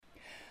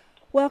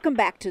Welcome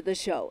back to the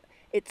show.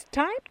 It's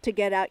time to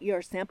get out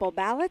your sample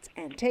ballots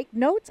and take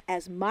notes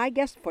as my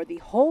guest for the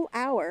whole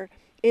hour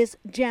is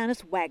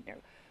Janice Wagner,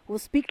 who will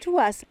speak to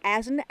us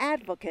as an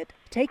advocate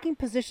taking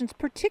positions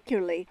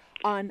particularly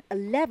on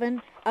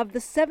 11 of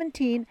the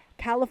 17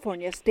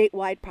 California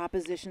statewide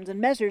propositions and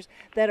measures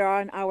that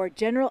are on our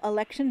general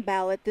election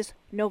ballot this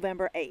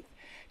November 8th.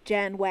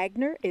 Jan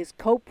Wagner is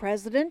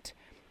co-president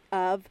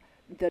of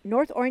the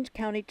North Orange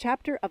County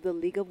chapter of the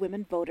League of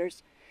Women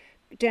Voters.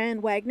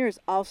 Jan Wagner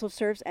also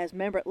serves as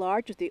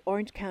member-at-large of the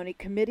Orange County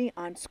Committee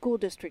on School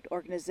District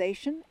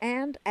Organization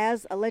and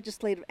as a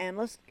legislative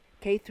analyst,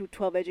 K through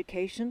 12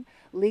 Education,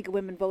 League of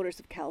Women Voters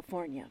of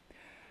California.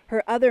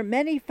 Her other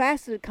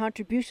many-faceted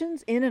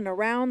contributions in and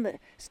around the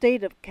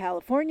state of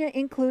California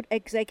include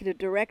Executive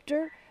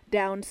Director,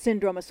 Down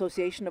Syndrome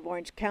Association of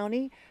Orange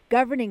County,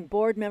 Governing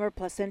Board Member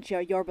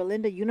Placentia Yorba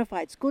Linda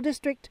Unified School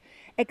District,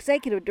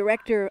 Executive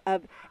Director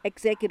of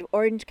Executive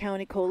Orange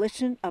County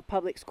Coalition of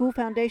Public School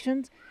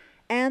Foundations,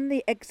 and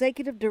the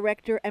Executive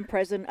Director and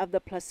President of the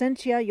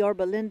Placentia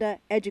Yorba Linda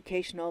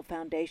Educational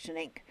Foundation,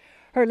 Inc.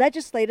 Her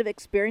legislative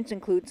experience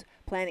includes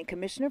Planning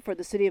Commissioner for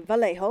the City of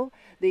Vallejo,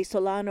 the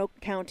Solano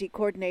County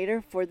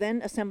Coordinator for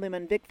then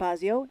Assemblyman Vic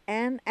Fazio,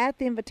 and at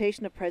the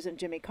invitation of President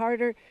Jimmy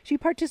Carter, she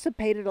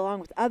participated along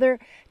with other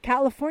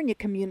California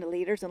community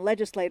leaders and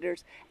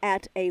legislators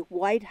at a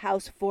White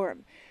House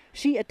forum.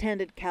 She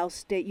attended Cal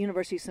State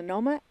University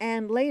Sonoma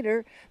and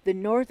later the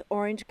North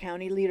Orange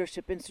County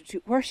Leadership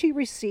Institute, where she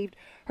received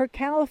her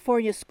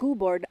California School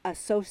Board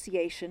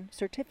Association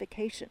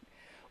certification.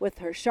 With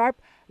her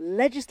sharp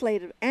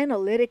legislative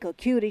analytical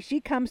acuity, she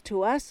comes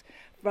to us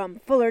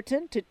from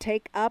Fullerton to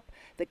take up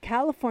the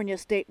California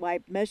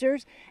statewide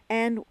measures.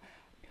 And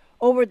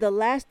over the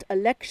last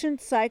election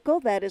cycle,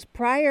 that is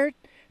prior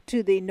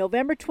to the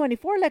November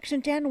 24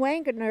 election, Jan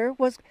Wagner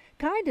was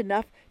kind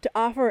enough to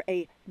offer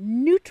a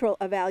neutral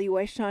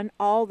evaluation on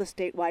all the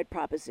statewide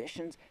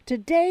propositions.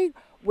 Today,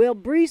 we'll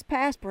breeze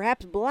past,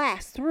 perhaps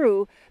blast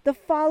through, the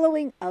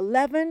following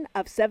 11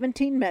 of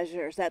 17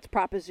 measures. That's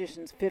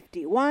Propositions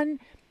 51,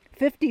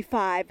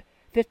 55,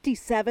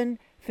 57,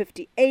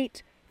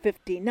 58,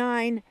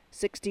 59,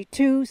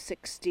 62,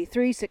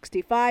 63,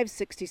 65,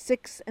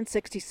 66, and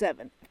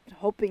 67,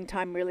 hoping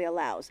time really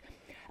allows.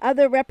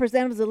 Other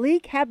representatives of the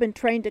League have been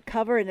trained to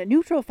cover in a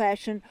neutral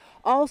fashion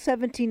all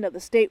 17 of the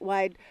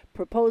statewide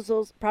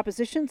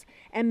propositions,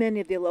 and many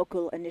of the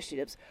local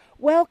initiatives.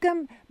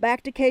 Welcome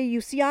back to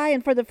KUCI,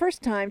 and for the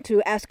first time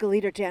to Ask a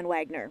Leader, Jan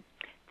Wagner.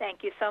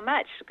 Thank you so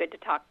much. Good to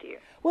talk to you.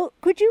 Well,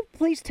 could you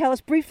please tell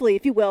us briefly,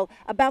 if you will,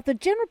 about the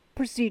general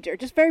procedure,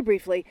 just very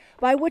briefly,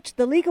 by which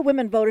the League of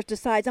Women Voters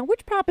decides on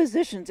which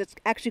propositions it's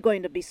actually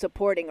going to be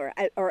supporting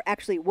or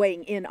actually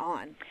weighing in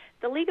on?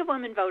 The League of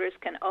Women Voters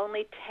can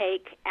only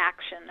take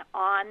action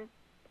on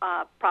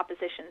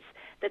propositions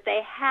that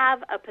they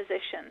have a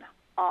position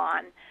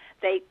on,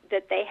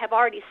 that they have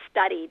already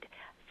studied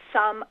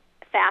some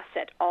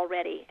facet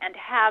already and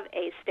have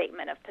a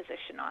statement of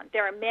position on.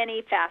 There are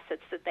many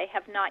facets that they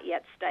have not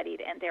yet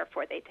studied, and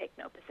therefore they take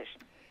no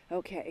position.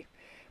 Okay.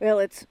 Well,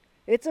 it's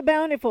a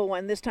bountiful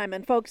one this time.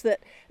 And folks,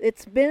 that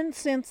it's been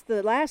since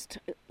the last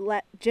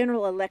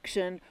general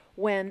election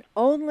when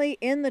only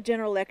in the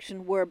general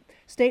election were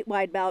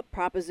statewide ballot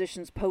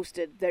propositions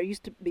posted. There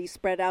used to be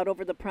spread out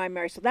over the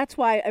primary. So that's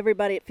why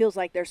everybody, it feels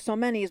like there's so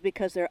many, is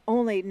because they're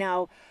only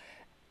now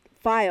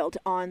filed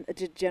on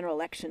the general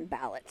election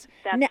ballots.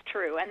 That's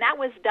true. And that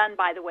was done,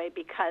 by the way,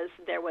 because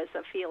there was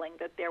a feeling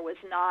that there was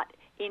not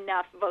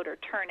enough voter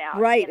turnout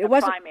in the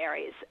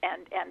primaries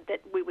and that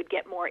we would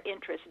get more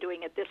interest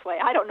doing it this way.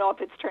 I don't know if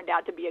it's turned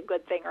out to be a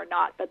good thing or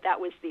not, but that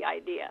was the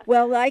idea.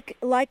 Well,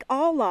 like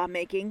all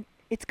lawmaking,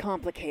 it's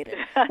complicated.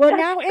 Well,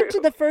 now true. Into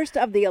the first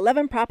of the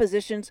 11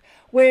 propositions,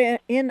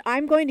 wherein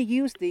I'm going to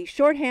use the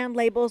shorthand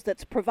labels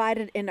that's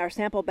provided in our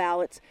sample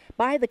ballots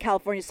by the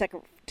California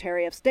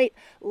Secretary of State.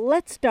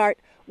 Let's start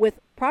with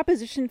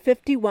Proposition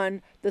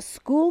 51, the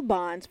school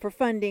bonds for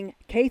funding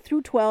K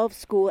through 12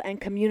 school and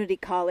community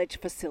college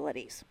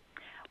facilities.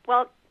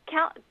 Well,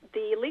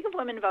 the League of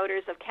Women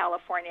Voters of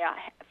California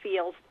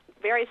feels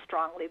very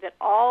strongly that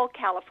all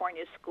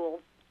California school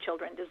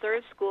children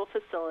deserve school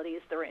facilities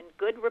that are in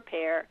good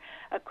repair,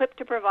 equipped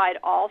to provide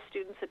all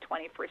students a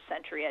 21st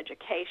century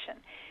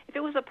education. If it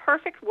was a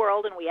perfect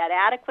world and we had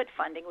adequate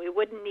funding, we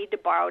wouldn't need to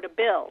borrow to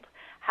build.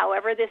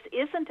 However, this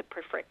isn't a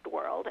perfect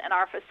world, and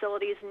our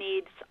facilities'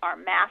 needs are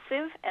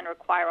massive and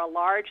require a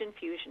large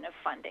infusion of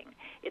funding.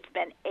 It's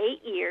been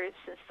 8 years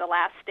since the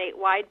last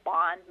statewide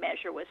bond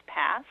measure was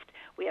passed.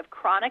 We have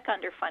chronic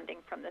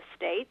underfunding from the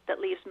state that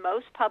leaves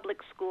most public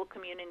school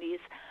communities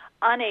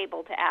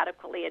unable to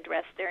adequately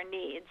address their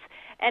needs,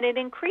 and it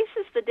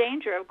increases the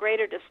danger of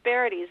greater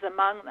disparities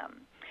among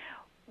them.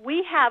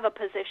 We have a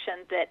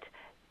position that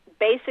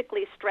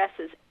basically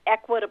stresses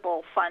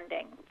equitable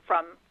funding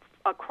from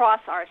across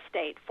our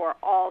state for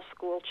all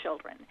school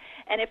children.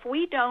 And if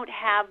we don't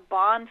have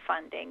bond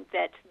funding,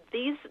 that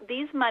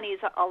these monies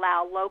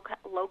allow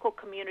local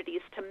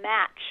communities to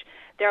match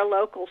their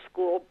local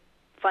school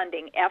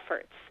funding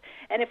efforts.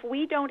 And if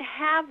we don't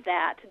have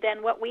that,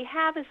 then what we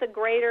have is a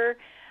greater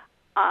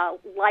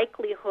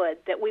likelihood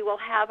that we will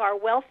have our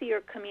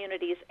wealthier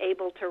communities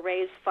able to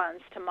raise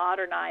funds to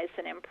modernize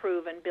and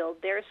improve and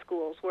build their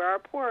schools, where our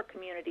poorer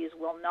communities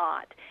will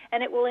not.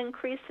 And it will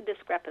increase the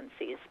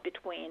discrepancies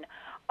between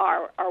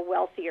our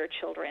wealthier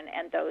children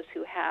and those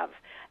who have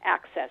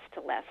access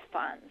to less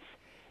funds.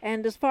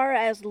 And as far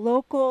as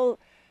local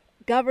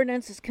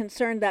governance is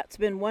concerned, that's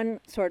been one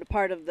sort of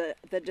part of the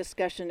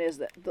discussion, is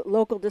that the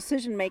local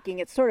decision making,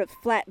 it sort of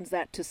flattens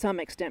that to some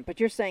extent.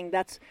 But you're saying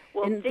that's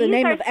in the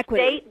name of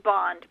equity. These are state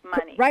bond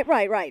money.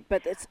 Right.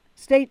 But it's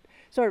state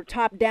sort of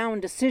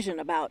top-down decision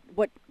about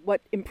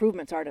what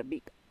improvements are to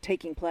be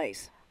taking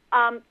place.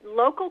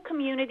 Local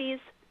communities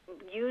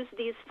use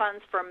these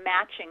funds for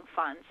matching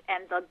funds,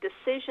 and the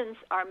decisions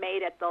are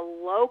made at the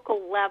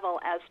local level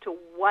as to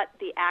what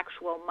the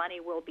actual money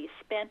will be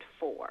spent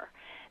for.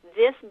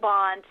 This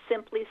bond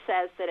simply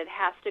says that it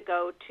has to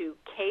go to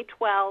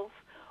K-12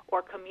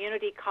 or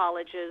community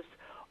colleges,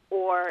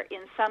 or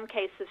in some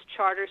cases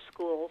charter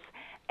schools,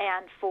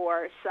 and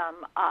for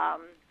some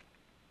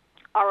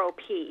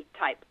ROP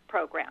type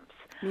programs.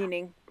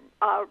 Meaning?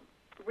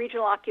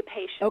 Regional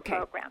occupation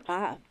programs.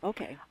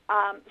 Okay.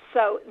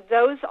 So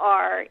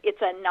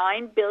it's a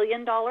 $9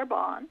 billion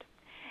bond,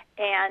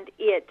 and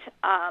it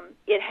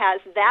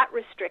has that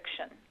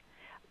restriction,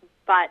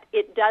 but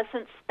it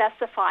doesn't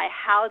specify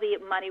how the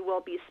money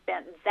will be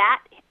spent.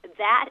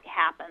 That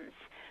happens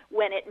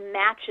when it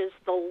matches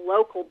the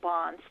local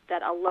bonds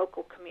that a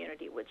local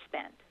community would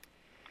spend,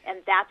 and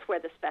that's where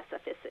the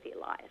specificity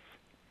lies.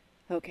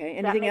 Okay.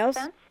 Does Anything that make else?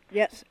 Sense?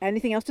 Yes.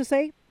 Anything else to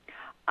say?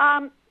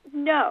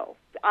 No.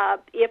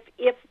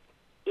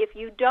 If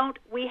you don't,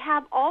 we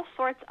have all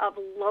sorts of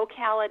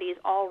localities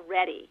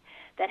already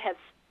that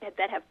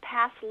have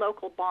passed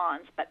local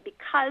bonds, but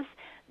because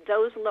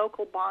those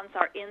local bonds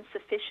are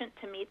insufficient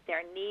to meet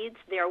their needs,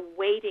 they're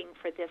waiting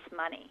for this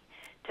money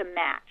to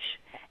match.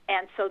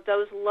 And so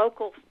those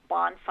local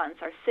bond funds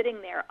are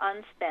sitting there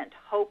unspent,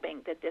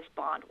 hoping that this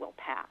bond will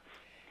pass.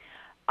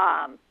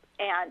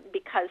 And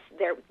because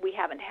we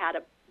haven't had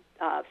a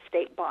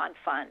state bond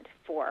fund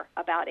for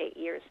about 8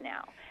 years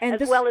now,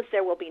 as well as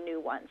there will be new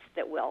ones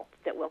that will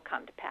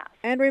come to pass.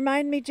 And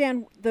remind me,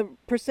 Jan, the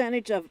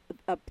percentage of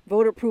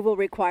voter approval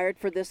required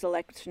for this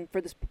election,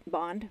 for this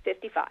bond?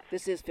 55.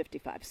 This is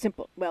 55.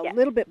 Simple. Well, yes. A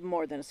little bit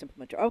more than a simple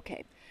majority.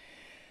 Okay.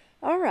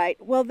 All right.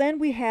 Well, then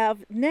we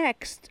have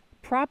next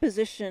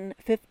Proposition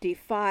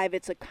 55.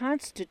 It's a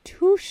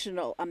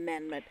constitutional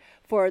amendment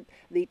for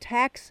the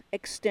tax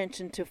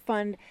extension to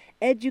fund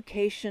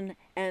education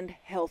and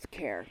health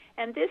care.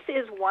 And this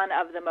is one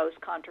of the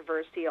most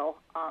controversial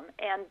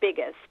and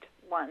biggest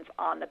ones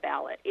on the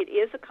ballot. It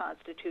is a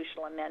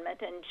constitutional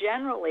amendment, and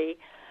generally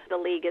the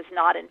League is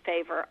not in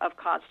favor of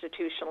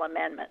constitutional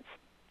amendments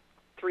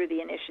through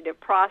the initiative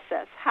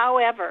process.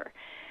 However,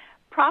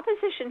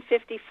 Proposition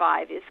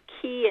 55 is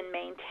key in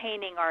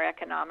maintaining our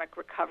economic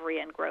recovery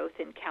and growth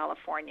in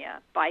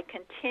California by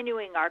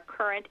continuing our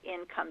current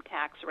income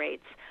tax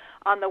rates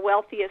on the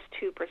wealthiest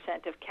 2%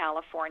 of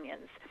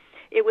Californians.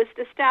 It was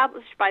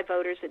established by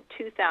voters in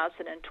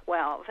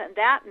 2012, and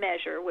that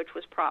measure, which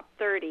was Prop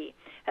 30,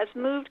 has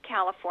moved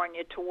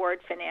California toward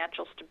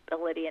financial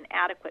stability and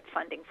adequate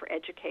funding for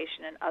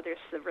education and other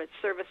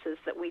services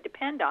that we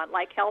depend on,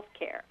 like health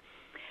care.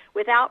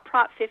 Without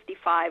Prop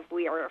 55,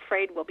 we are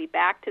afraid we'll be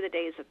back to the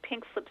days of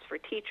pink slips for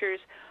teachers,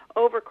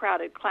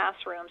 overcrowded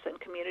classrooms, and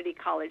community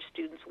college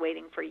students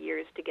waiting for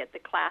years to get the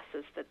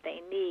classes that they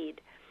need.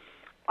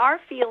 Our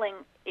feeling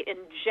in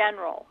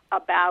general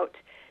about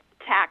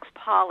tax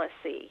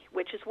policy,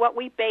 which is what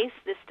we base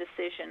this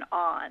decision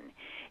on,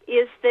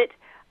 is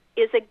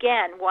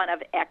again one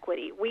of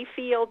equity. We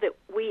feel that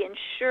we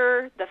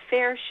ensure the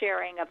fair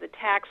sharing of the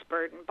tax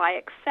burden by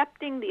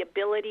accepting the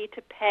ability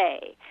to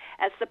pay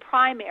as the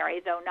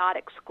primary, though not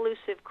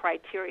exclusive,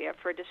 criteria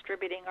for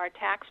distributing our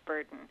tax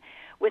burden,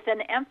 with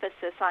an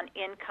emphasis on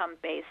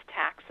income-based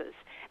taxes.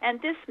 And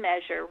this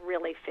measure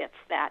really fits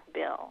that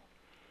bill.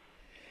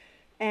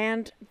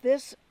 And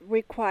this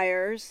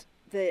requires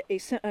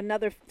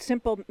another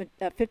simple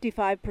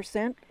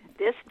 55%?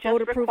 This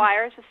just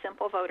requires a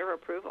simple voter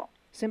approval.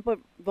 Simple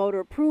voter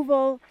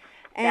approval.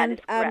 And, that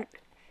is correct.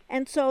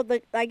 And so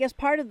I guess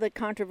part of the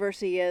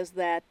controversy is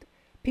that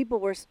people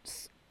were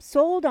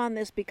sold on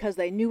this because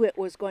they knew it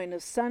was going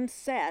to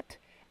sunset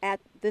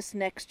at this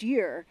next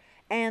year.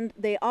 And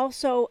they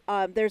also,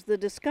 there's the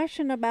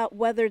discussion about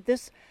whether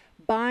this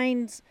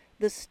binds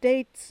the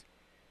state's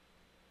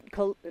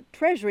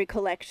treasury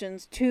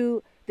collections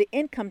to the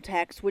income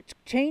tax, which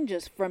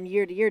changes from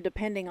year to year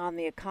depending on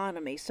the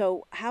economy.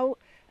 So how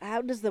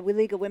does the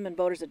League of Women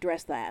Voters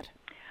address that?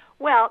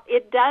 Well,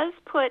 it does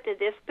put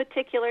this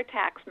particular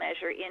tax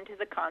measure into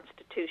the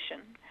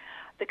Constitution.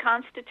 The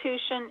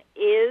Constitution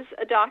is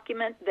a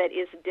document that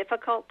is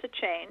difficult to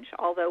change,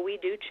 although we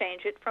do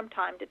change it from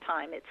time to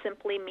time. It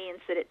simply means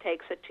that it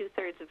takes a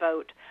 2/3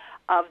 vote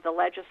of the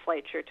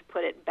legislature to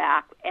put it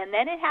back, and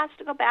then it has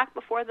to go back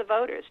before the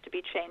voters to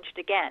be changed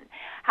again.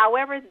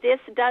 However, this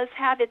does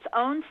have its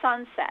own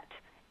sunset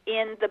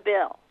in the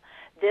bill.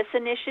 This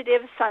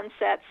initiative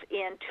sunsets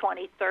in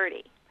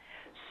 2030.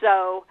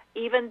 So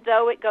even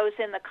though it goes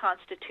in the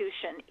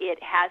Constitution, it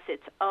has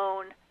its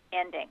own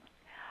ending.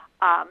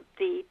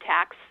 The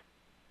tax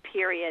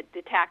period,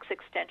 the tax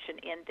extension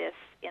in this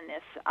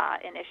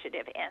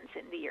initiative ends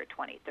in the year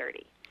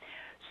 2030.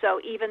 So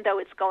even though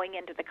it's going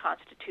into the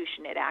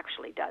Constitution, it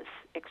actually does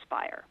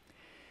expire.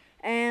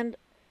 And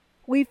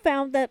we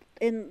found that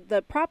in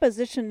the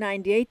Proposition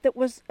 98 that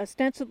was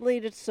ostensibly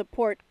to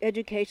support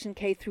education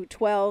K through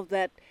 12,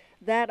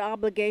 that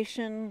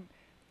obligation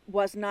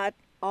was not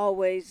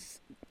always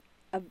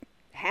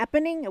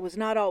happening. It was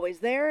not always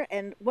there.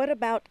 And what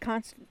about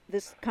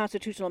this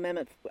constitutional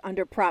amendment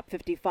under Prop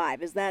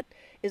 55?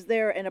 Is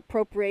there an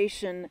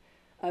appropriation,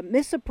 a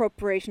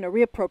misappropriation, or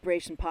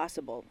reappropriation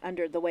possible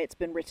under the way it's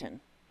been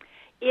written?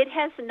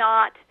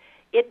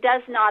 It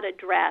does not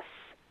address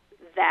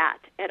that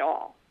at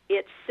all.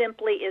 It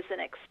simply is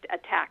a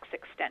tax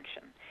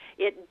extension.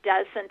 It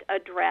doesn't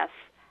address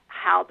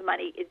how the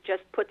money, it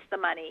just puts the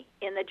money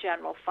in the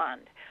general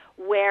fund,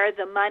 where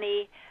the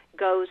money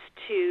goes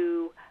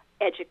to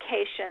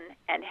education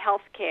and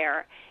health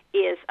care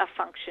is a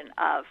function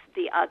of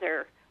the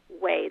other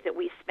way that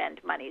we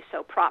spend money.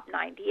 So Prop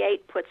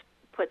 98 puts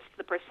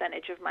the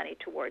percentage of money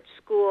towards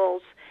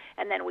schools,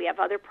 and then we have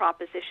other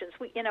propositions.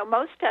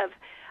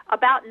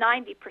 About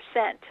 90%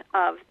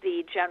 of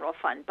the general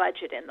fund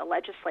budget in the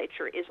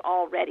legislature is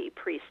already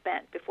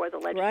pre-spent before the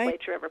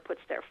legislature ever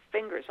puts their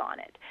fingers on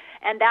it.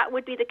 And that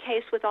would be the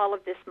case with all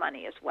of this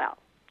money as well.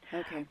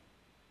 Okay.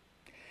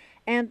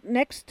 And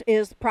next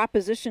is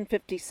Proposition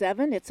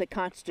 57. It's a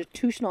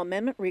constitutional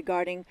amendment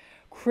regarding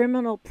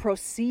criminal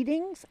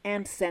proceedings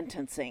and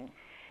sentencing.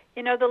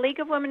 The League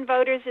of Women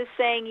Voters is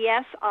saying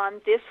yes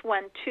on this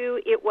one, too.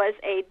 It was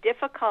a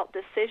difficult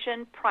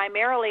decision,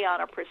 primarily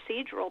on a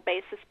procedural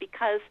basis,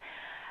 because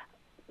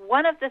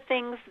one of the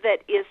things that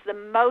is the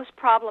most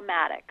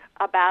problematic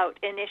about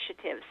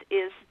initiatives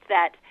is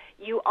that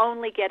you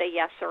only get a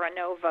yes or a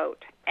no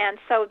vote. And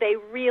so they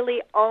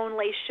really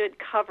only should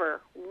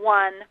cover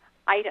one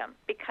item,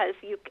 because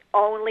you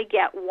only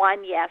get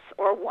one yes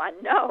or one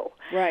no.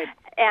 Right.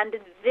 And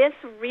this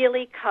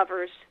really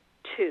covers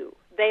two.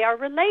 They are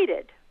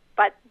related,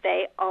 but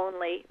there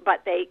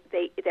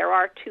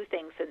are two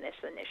things in this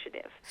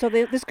initiative. So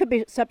this could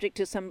be subject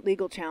to some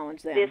legal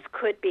challenge then. This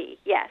could be,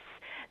 yes.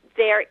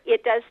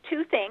 It does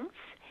two things.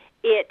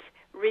 It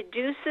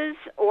reduces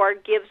or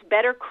gives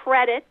better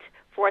credit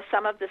for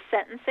some of the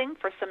sentencing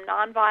for some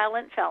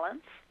nonviolent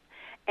felons,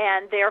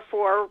 and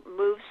therefore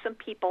moves some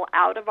people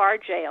out of our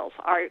jails,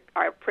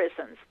 our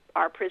prisons.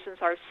 Our prisons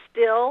are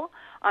still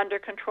under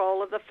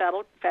control of the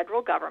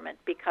federal government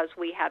because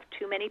we have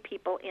too many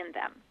people in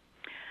them.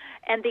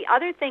 And the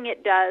other thing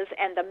it does,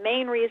 and the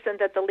main reason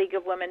that the League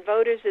of Women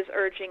Voters is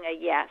urging a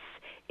yes,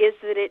 is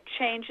that it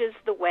changes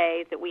the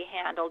way that we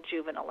handle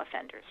juvenile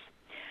offenders.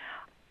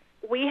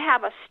 We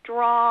have a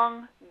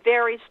strong,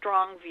 very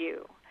strong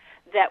view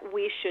that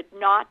we should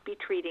not be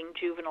treating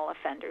juvenile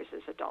offenders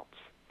as adults.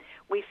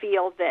 We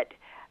feel that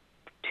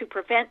to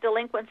prevent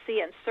delinquency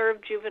and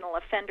serve juvenile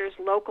offenders,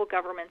 local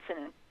governments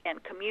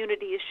and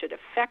communities should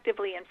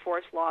effectively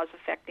enforce laws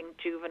affecting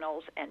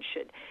juveniles and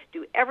should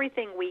do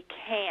everything we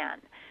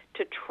can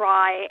to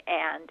try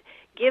and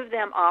give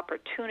them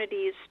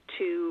opportunities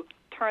to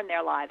turn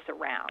their lives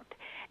around.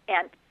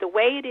 And the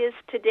way it is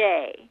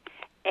today,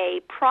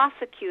 a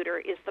prosecutor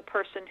is the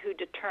person who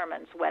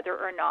determines whether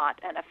or not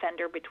an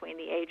offender between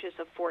the ages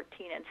of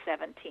 14 and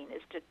 17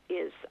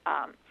 is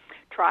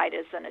tried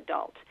as an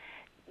adult.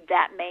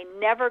 That may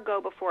never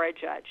go before a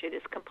judge. It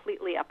is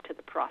completely up to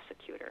the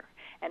prosecutor.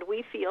 And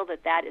we feel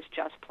that that is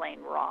just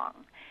plain wrong.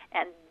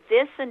 And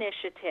this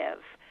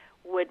initiative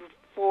would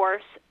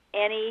force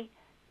any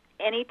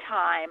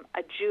time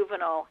a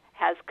juvenile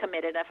has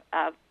committed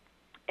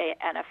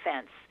an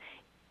offense,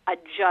 a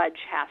judge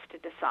has to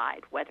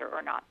decide whether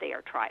or not they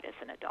are tried as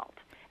an adult.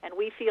 And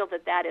we feel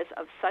that that is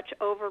of such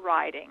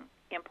overriding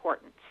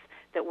importance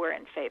that we're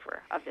in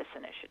favor of this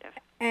initiative.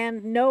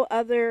 And no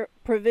other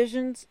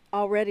provisions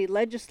already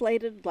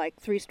legislated, like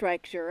 3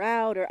 strikes you're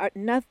out, or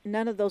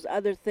none of those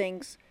other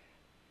things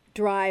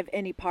drive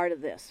any part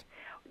of this?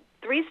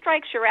 3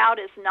 strikes you're out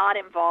is not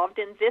involved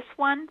in this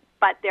one,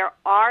 but there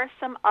are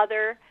some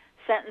other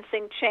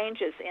sentencing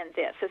changes in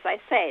this. As I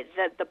say,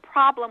 the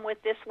problem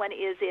with this one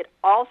is it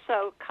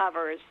also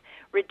covers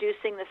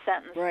reducing the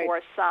sentence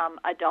for some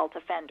adult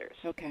offenders.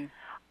 Okay.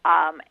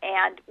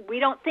 And we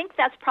don't think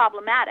that's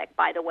problematic,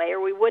 by the way, or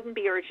we wouldn't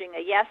be urging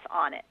a yes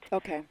on it.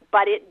 Okay.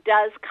 But it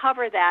does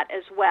cover that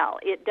as well.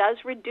 It does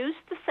reduce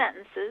the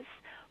sentences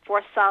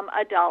for some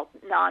adult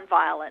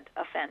nonviolent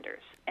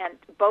offenders. And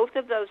both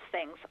of those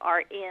things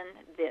are in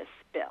this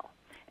bill.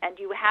 And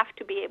you have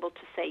to be able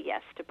to say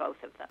yes to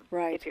both of them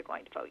if you're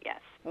going to vote yes.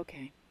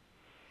 Okay.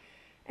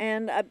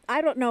 And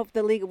I don't know if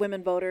the League of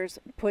Women Voters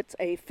puts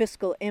a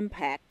fiscal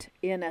impact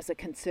in as a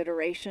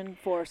consideration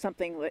for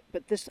something,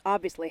 but this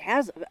obviously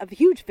has a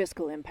huge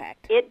fiscal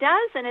impact. It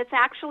does, and it's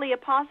actually a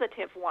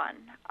positive one.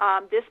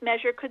 This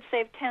measure could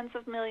save tens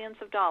of millions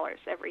of dollars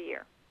every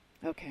year.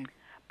 Okay.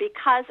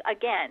 Because,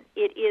 again,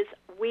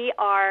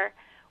 our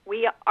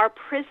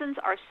prisons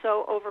are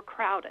so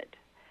overcrowded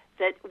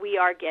that we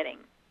are getting.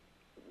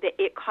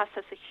 It costs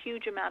us a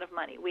huge amount of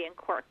money. We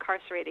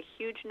incarcerate a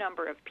huge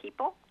number of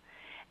people,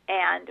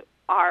 and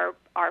our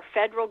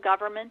federal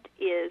government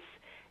is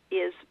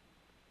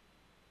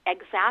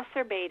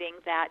exacerbating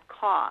that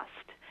cost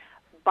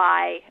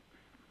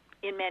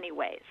in many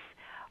ways.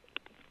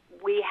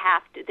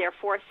 They're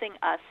forcing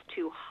us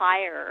to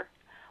hire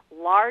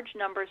large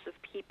numbers of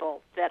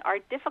people that are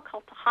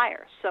difficult to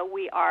hire. So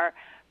we are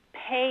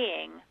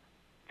paying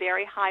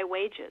very high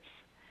wages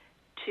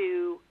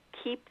to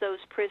keep those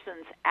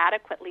prisons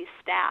adequately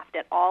staffed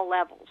at all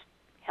levels,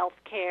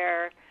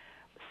 healthcare,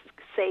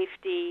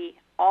 safety,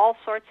 all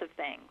sorts of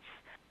things,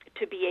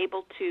 to be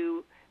able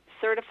to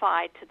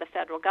certify to the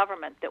federal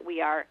government that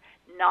we are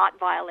not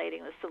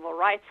violating the civil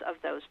rights of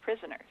those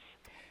prisoners.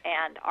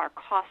 And our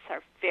costs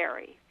are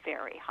very,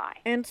 very high.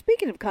 And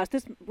speaking of cost,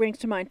 this brings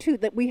to mind, too,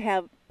 that we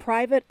have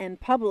private and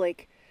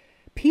public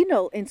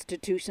penal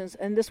institutions,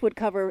 and this would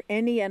cover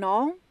any and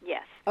all?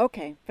 Yes.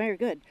 Okay, very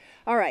good.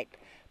 All right.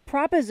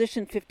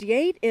 Proposition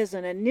 58 is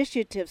an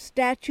initiative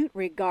statute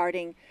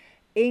regarding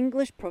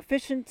English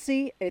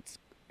proficiency. It's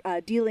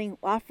offering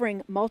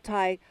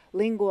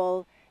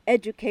multilingual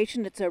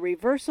education. It's a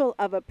reversal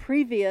of a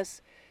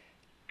previous.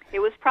 It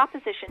was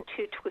Proposition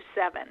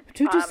 227.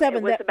 227.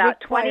 It was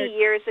about 20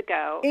 years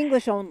ago.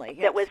 English only.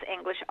 Yes. That was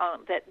English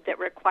that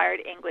required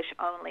English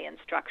only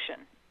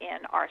instruction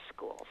in our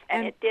schools,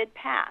 and it did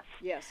pass.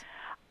 Yes.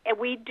 And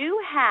we do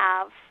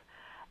have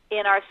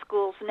in our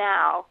schools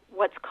now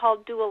what's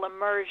called dual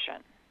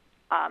immersion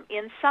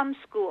in some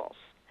schools,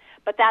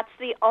 but that's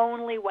the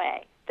only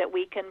way that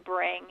we can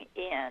bring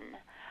in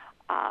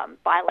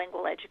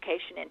bilingual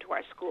education into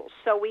our schools.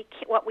 So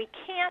what we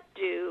can't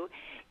do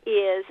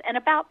is, and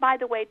by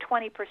the way,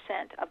 20%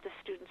 of the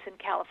students in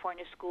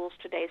California schools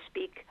today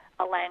speak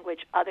a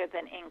language other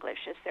than English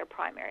as their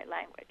primary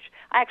language.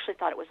 I actually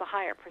thought it was a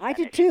higher percentage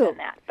I did too. than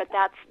that, but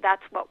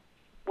that's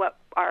what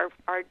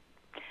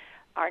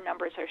our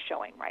numbers are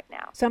showing right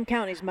now. Some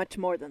counties much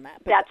more than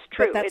that. But that's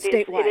true. But that's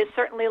statewide. It is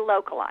certainly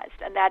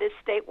localized, and that is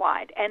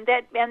statewide. And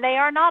they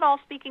are not all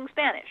speaking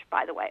Spanish,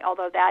 by the way,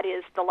 although that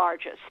is the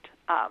largest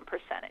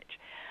percentage.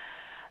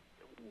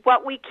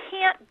 What we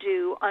can't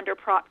do under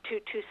Prop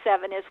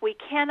 227 is we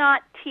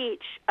cannot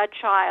teach a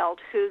child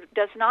who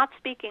does not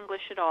speak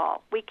English at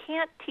all. We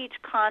can't teach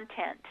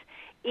content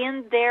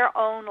in their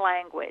own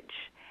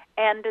language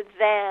and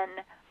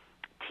then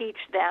teach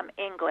them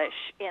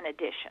English in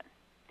addition.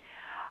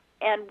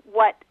 And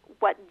what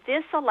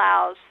this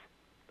allows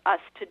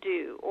us to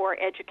do, or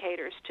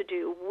educators to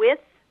do, with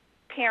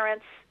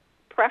parents'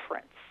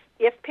 preference,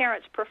 if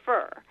parents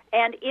prefer,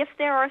 and if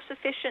there are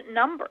sufficient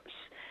numbers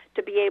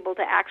to be able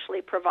to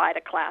actually provide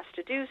a class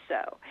to do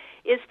so,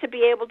 is to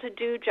be able to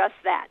do just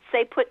that.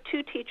 Say, put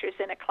 2 teachers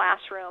in a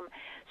classroom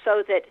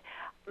so that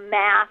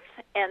math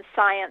and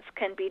science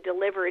can be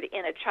delivered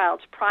in a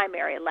child's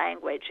primary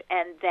language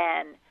and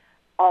then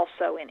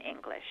also in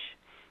English.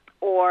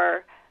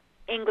 Or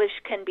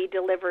English can be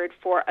delivered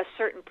for a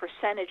certain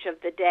percentage of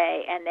the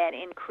day and then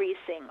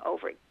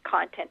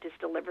content is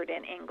delivered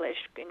in English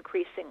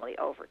increasingly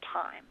over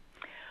time.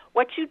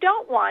 What you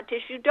don't want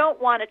is you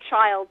don't want a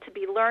child to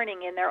be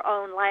learning in their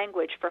own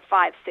language for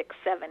 5, 6,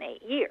 7,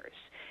 8 years.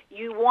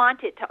 You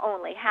want it to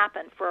only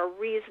happen for a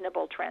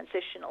reasonable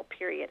transitional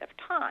period of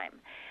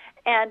time.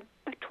 And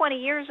 20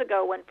 years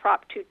ago when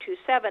Prop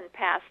 227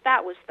 passed,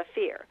 that was the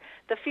fear.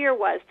 The fear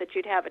was that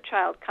you'd have a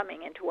child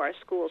coming into our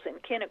schools in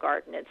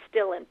kindergarten and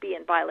still be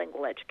in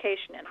bilingual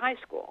education in high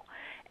school.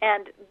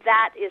 And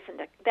that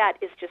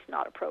is just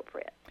not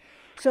appropriate.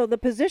 So the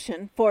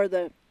position for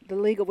the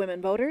League of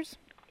Women Voters?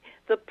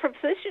 The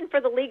position for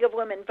the League of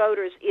Women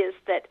Voters is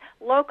that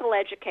local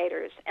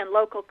educators and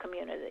local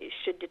communities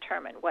should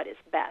determine what is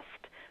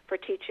best for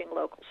teaching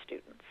local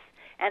students.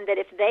 And that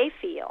if they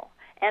feel,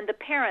 and the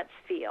parents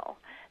feel,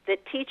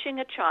 that teaching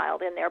a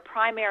child in their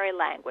primary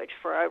language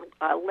for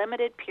a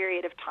limited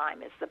period of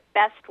time is the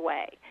best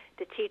way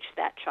to teach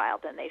that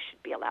child, then they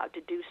should be allowed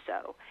to do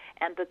so,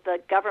 and that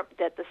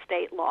the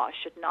state law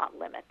should not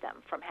limit them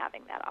from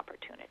having that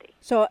opportunity.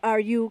 So are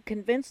you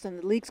convinced, and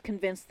the League's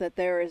convinced, that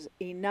there is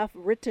enough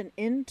written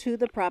into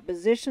the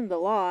proposition, the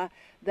law,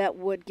 that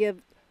would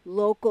give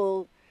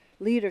local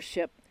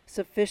leadership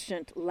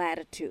sufficient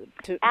latitude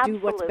to do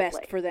what's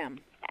best for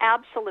them?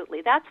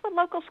 Absolutely. That's what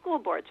local school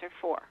boards are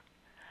for.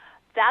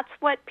 That's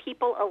what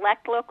people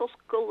elect local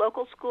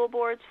school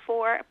boards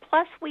for.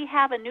 Plus, we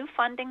have a new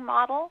funding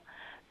model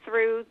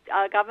through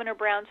Governor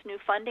Brown's new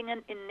funding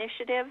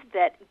initiative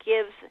that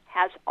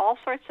has all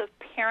sorts of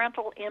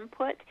parental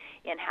input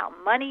in how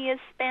money is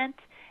spent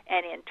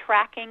and in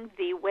tracking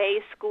the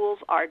way schools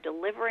are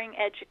delivering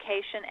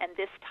education, and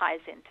this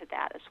ties into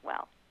that as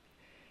well.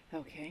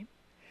 Okay.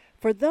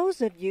 For those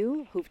of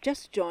you who've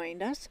just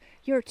joined us,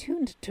 you're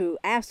tuned to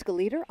Ask a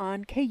Leader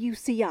on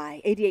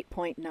KUCI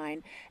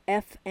 88.9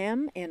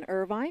 FM in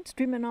Irvine,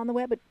 streaming on the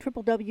web at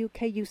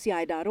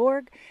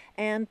www.kuci.org,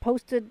 and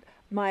posted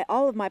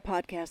all of my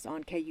podcasts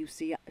on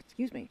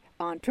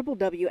on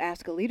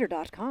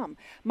www.askaleader.com.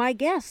 My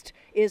guest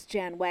is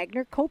Jan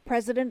Wagner,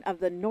 co-president of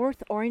the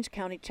North Orange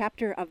County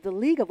chapter of the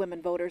League of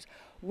Women Voters,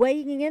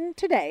 weighing in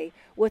today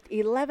with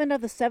 11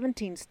 of the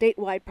 17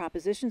 statewide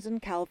propositions in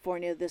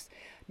California this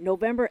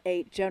November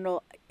 8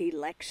 general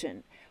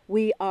election.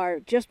 We are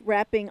just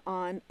wrapping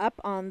up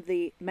on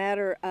the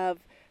matter of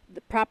the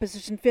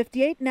Proposition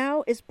 58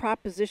 now is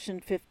Proposition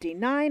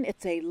 59.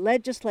 It's a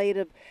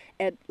legislative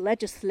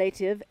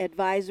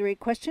advisory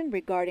question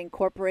regarding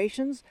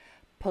corporations,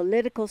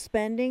 political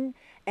spending,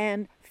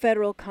 and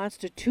federal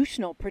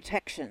constitutional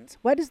protections.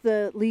 What is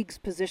the League's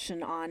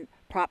position on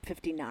Prop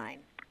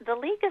 59? The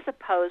League is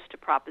opposed to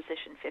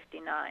Proposition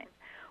 59.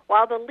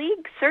 While the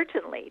League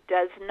certainly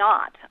does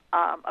not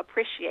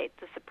appreciate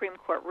the Supreme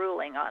Court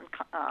ruling on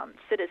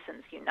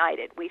Citizens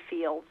United, we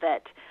feel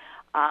that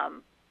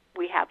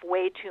we have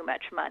way too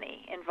much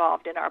money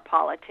involved in our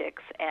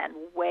politics and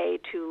way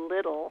too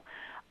little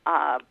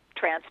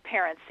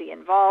transparency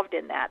involved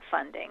in that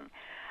funding.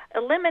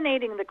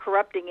 Eliminating the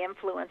corrupting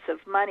influence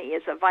of money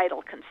is a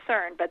vital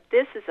concern, but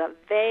this is a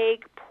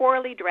vague,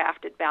 poorly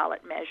drafted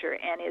ballot measure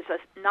and is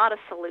not a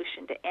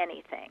solution to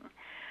anything.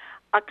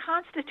 A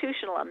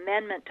constitutional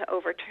amendment to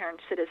overturn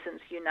Citizens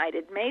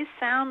United may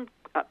sound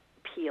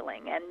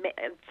appealing and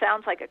it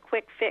sounds like a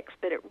quick fix,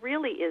 but it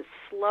really is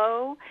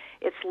slow,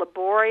 it's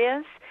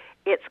laborious,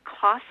 it's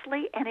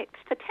costly, and it's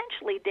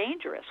potentially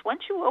dangerous.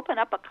 Once you open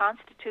up a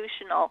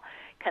constitutional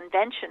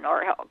convention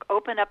or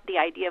open up the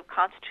idea of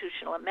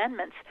constitutional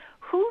amendments,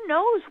 who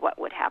knows what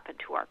would happen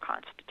to our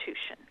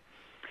Constitution?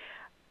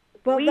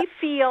 Well, we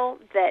feel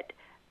that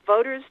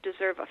voters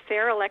deserve a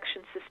fair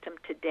election system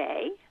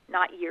today,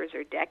 not years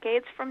or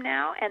decades from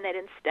now, and that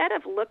instead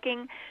of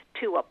looking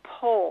to a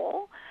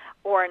poll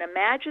or an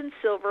imagined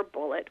silver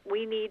bullet,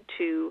 we need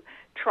to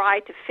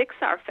try to fix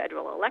our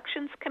Federal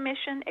Elections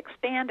Commission,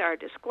 expand our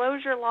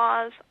disclosure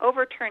laws,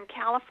 overturn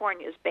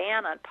California's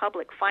ban on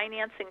public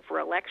financing for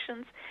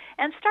elections,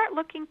 and start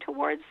looking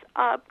towards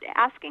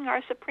asking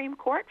our Supreme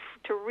Court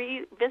to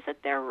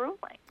revisit their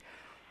ruling.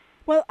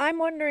 Well, I'm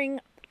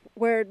wondering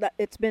where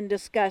it's been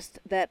discussed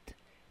that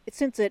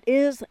since it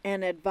is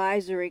an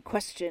advisory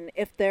question,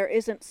 if there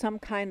isn't some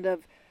kind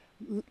of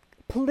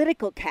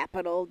political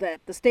capital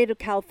that the state of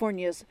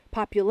California's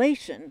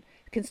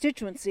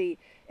constituency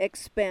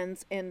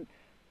expends in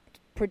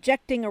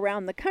projecting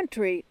around the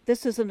country,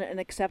 this isn't an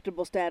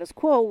acceptable status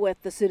quo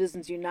with the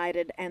Citizens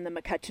United and the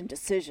McCutcheon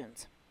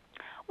decisions.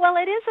 Well,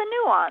 it is a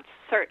nuance,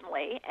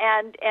 certainly,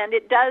 and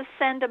it does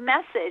send a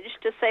message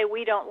to say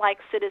we don't like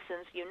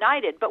Citizens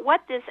United. But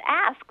what this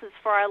asks is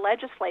for our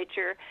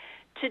legislature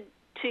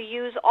to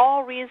use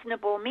all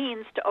reasonable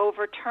means to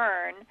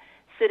overturn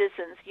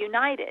Citizens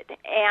United.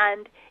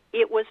 And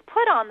it was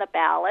put on the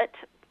ballot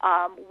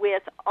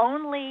with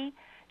only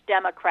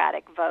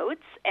Democratic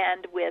votes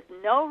and with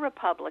no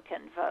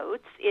Republican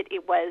votes.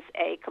 It was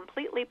a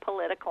completely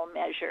political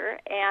measure,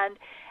 and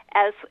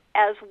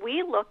as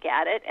we look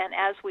at it, and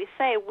as we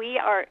say,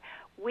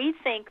 we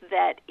think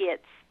that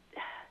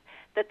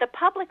that the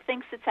public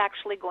thinks it's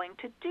actually going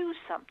to do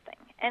something,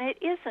 and it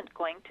isn't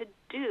going to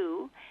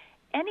do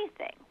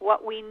anything.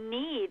 What we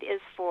need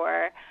is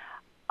for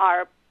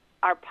our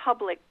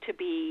public to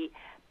be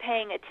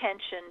paying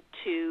attention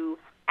to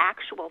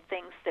actual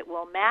things that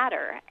will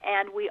matter,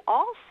 and we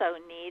also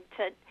need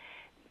to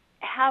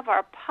have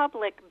our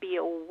public be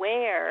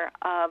aware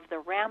of the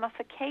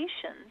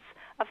ramifications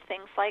of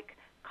things like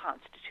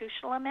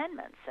constitutional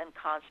amendments and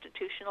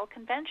constitutional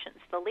conventions.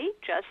 The League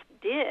just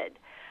did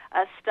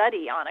a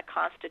study on a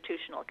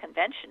constitutional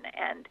convention,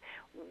 and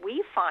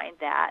we find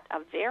that a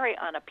very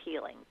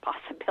unappealing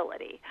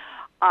possibility,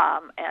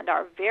 and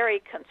are very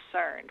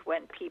concerned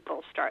when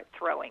people start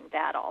throwing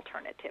that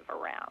alternative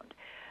around.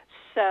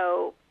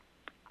 So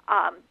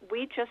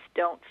we just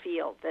don't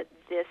feel that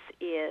this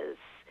is.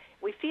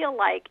 We feel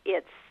like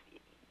it's,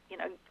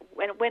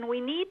 when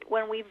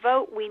we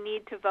vote, we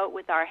need to vote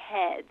with our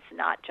heads,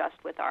 not just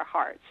with our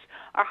hearts.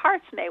 Our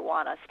hearts may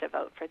want us to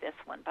vote for this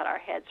one, but our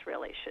heads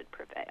really should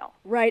prevail.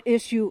 Right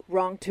issue,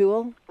 wrong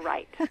tool.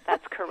 Right,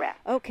 that's correct.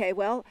 Okay,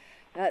 well,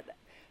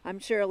 I'm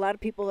sure a lot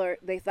of people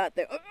they thought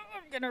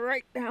I'm going to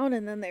write down,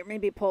 and then they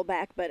maybe pull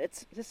back.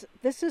 But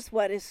this is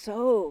what is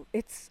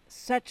it's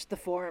such the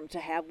forum to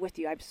have with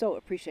you. I so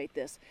appreciate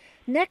this.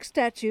 Next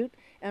statute,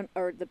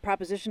 or the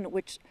proposition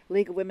which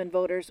League of Women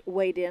Voters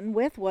weighed in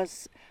with,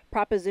 was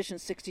Proposition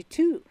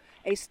 62,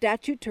 a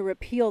statute to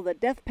repeal the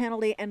death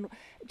penalty. And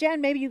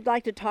Jan, maybe you'd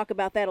like to talk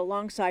about that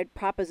alongside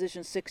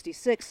Proposition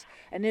 66,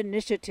 an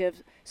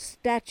initiative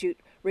statute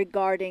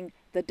regarding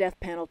the death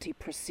penalty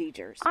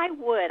procedures. I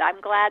would.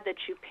 I'm glad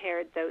that you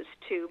paired those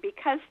two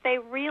because they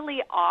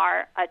really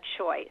are a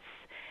choice.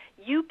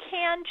 You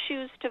can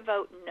choose to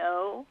vote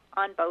no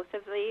on both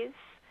of these,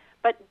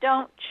 but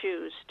don't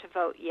choose to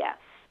vote yes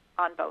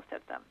on both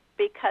of them,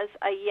 because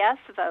a yes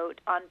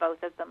vote on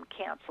both of them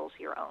cancels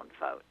your own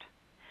vote.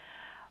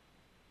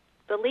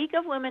 The League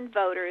of Women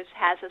Voters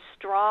has a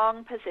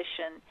strong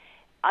position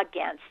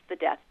against the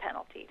death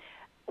penalty.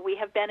 We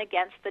have been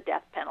against the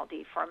death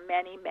penalty for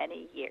many,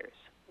 many years.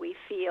 We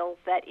feel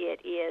that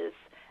it is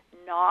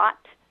not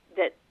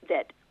that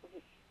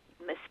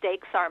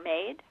mistakes are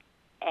made,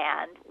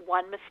 and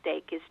one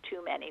mistake is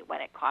too many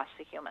when it costs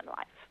a human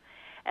life.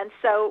 And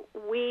so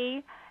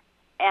we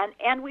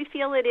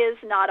feel it is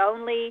not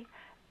only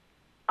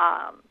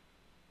that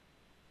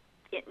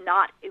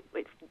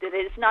it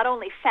is not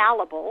only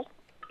fallible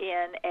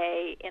in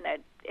a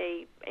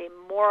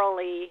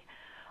morally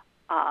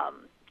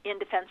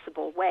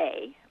indefensible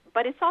way,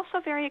 but it's also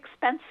very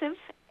expensive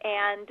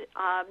and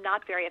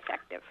not very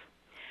effective.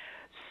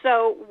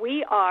 So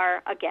we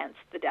are against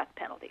the death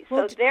penalty.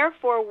 So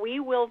therefore, we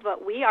will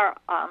vote. We are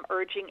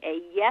urging a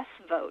yes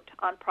vote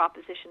on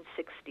Proposition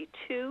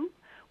 62,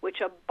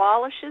 which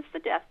abolishes the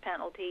death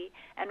penalty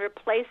and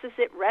replaces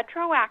it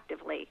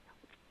retroactively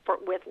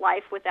with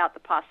life without the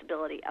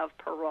possibility of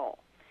parole.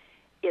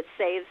 It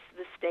saves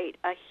the state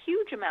a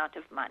huge amount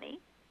of money.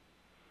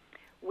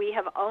 We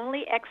have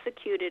only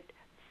executed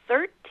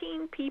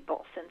 13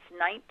 people since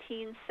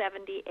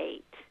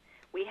 1978.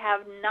 We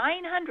have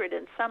 900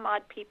 and some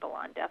odd people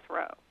on death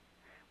row.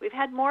 We've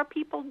had more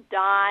people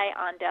die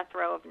on death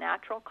row of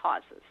natural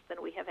causes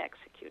than we have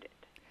executed.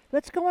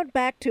 Let's go on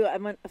back to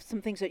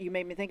some things that you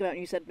made me think about.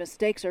 You said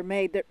mistakes are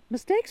made.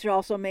 Mistakes are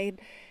also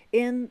made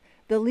in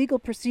the legal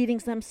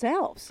proceedings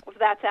themselves.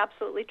 That's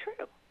absolutely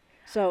true.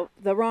 So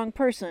the wrong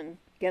person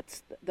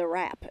gets the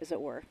rap, as it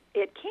were.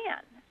 It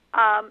can.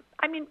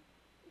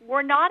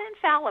 We're not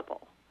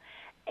infallible.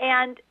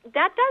 And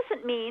that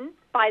doesn't mean,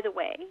 by the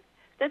way,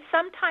 that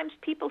sometimes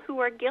people who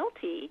are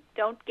guilty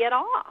don't get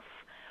off.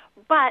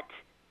 But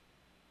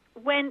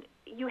when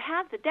you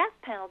have the death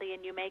penalty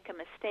and you make a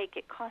mistake,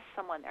 it costs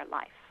someone their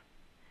life.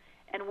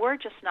 And we're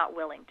just not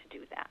willing to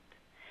do that.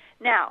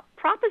 Now,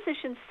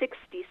 Proposition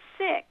 66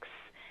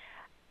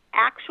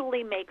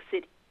 actually makes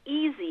it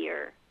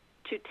easier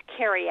to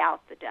carry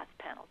out the death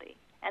penalty.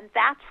 And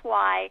that's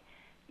why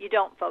you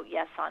don't vote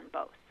yes on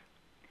both.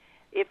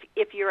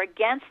 If you're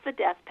against the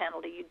death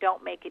penalty, you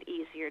don't make it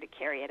easier to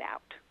carry it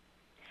out.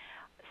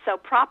 So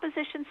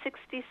Proposition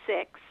 66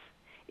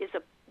 is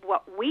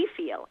what we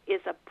feel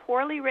is a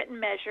poorly written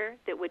measure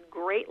that would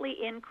greatly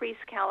increase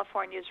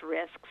California's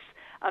risks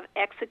of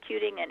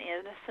executing an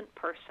innocent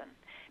person,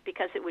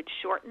 because it would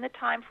shorten the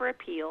time for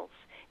appeals,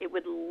 it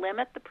would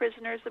limit the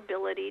prisoner's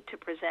ability to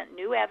present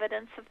new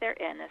evidence of their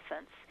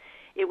innocence,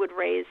 it would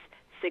raise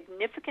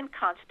significant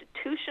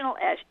constitutional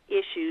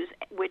issues,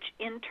 which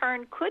in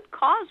turn could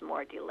cause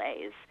more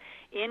delays,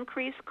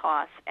 increase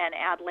costs, and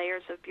add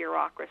layers of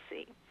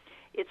bureaucracy.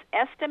 It's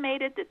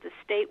estimated that the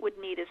state would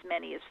need as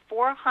many as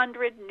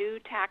 400 new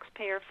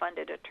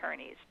taxpayer-funded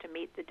attorneys to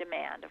meet the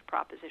demand of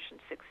Proposition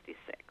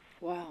 66.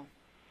 Wow.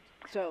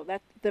 So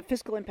that the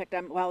fiscal impact,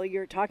 while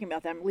you're talking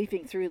about that, I'm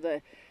leafing through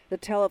the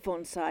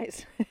telephone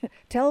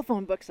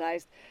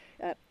book-sized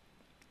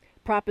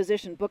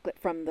proposition booklet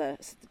from the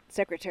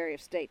Secretary of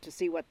State to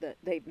see what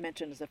they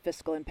mentioned as a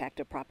fiscal impact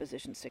of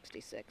Proposition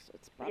 66.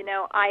 It's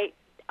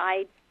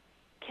I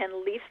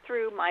can leaf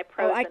through my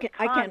pros and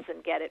cons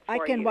and get it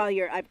for you. While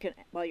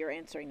you're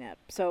answering that.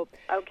 So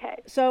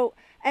okay. So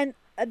and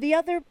the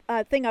other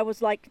thing I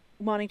was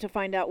wanting to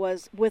find out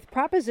was with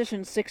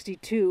Proposition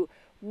 62,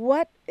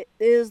 what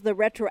is the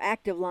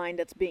retroactive line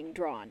that's being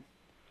drawn?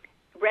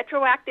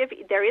 Retroactive,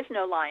 there is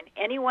no line.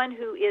 Anyone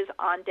who is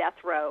on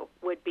death row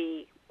would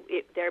be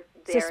their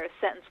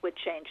sentence would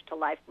change to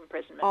life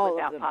imprisonment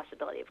without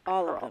possibility of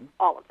parole. All of them.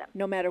 All of them.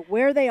 No matter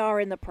where they are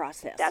in the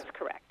process. That's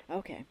correct.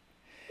 Okay.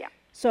 Yeah.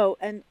 So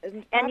and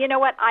you know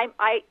what?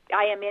 I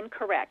am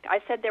incorrect. I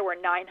said there were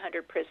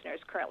 900 prisoners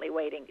currently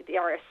waiting.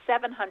 There are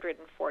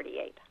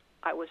 748.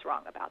 I was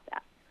wrong about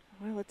that.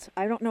 Well,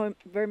 I don't know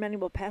very many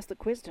will pass the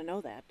quiz to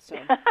know that. So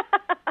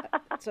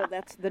so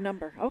that's the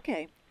number.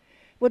 Okay.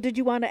 Well, did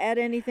you want to add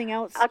anything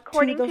else?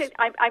 According to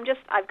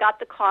I've got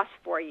the cost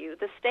for you.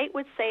 The state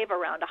would save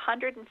around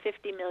 $150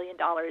 million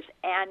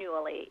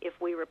annually if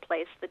we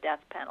replace the death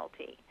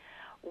penalty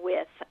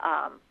with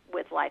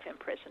life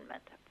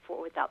imprisonment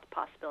without the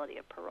possibility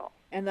of parole.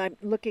 And I'm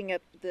looking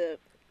at the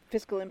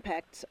fiscal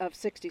impacts of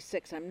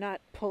 66. I'm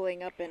not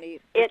pulling up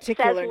any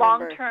particular number. It says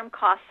long-term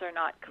costs are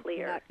not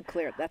clear. Not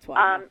clear. That's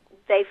why.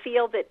 They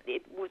feel that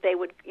they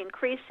would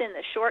increase in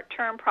the short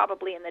term,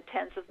 probably in the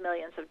tens of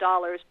millions of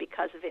dollars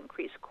because of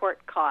increased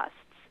court costs.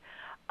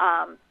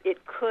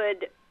 It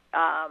could,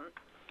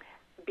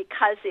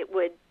 because it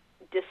would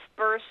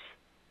disperse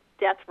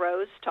death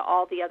rows to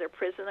all the other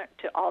prisons,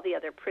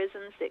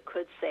 it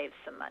could save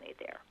some money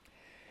there.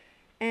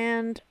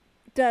 And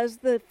does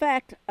the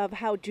fact of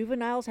how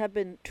juveniles have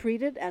been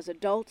treated as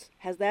adults,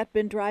 has that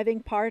been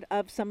driving part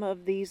of some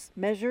of these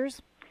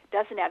measures?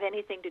 Doesn't have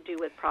anything to do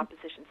with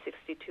Proposition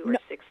 62 or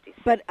 66.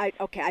 But I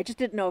just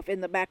didn't know if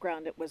in the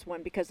background it was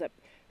one, because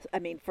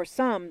for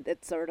some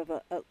it's sort of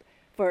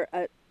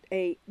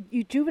a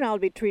juvenile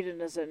would be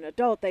treated as an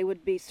adult. They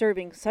would be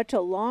serving such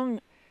a long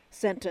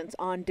sentence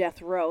on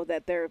death row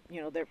that there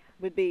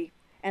would be,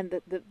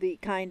 and the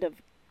kind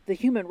of the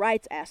human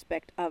rights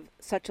aspect of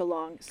such a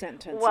long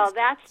sentence. Well,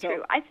 that's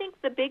true. I think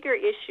the bigger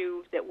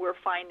issue that we're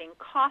finding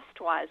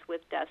cost-wise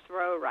with death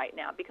row right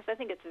now, because I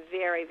think it's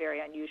very, very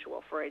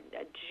unusual for a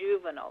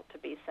juvenile to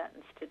be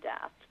sentenced to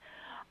death.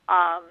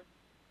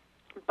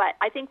 But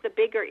I think the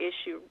bigger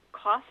issue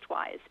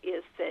cost-wise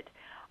is that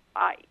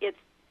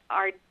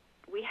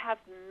we have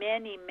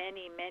many,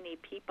 many, many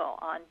people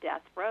on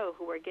death row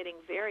who are getting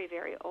very,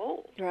 very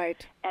old.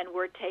 Right. And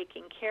we're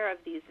taking care of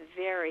these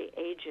very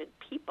aged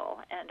people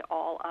and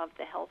all of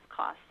the health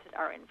costs that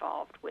are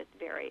involved with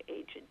very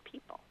aged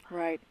people.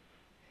 Right.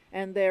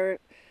 And they're...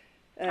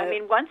 I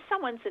mean, once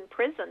someone's in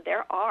prison,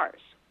 they're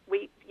ours.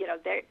 They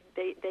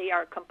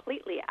are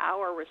completely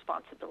our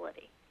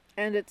responsibility.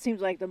 And it seems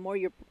like the more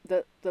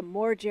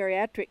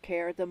geriatric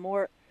care, the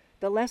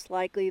less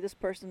likely this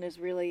person is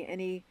really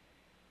any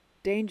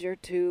danger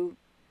to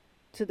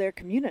their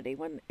community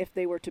if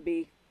they were to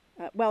be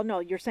no,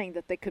 you're saying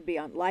that they could be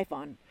on life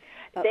sentence.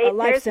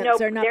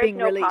 They're not being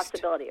released.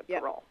 There's no possibility of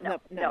parole.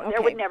 No, okay.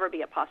 There would never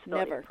be a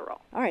possibility of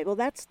parole. All right, well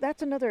that's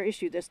another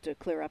issue just to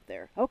clear up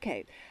there.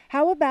 Okay,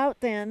 how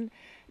about then,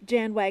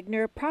 Jan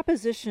Wagner,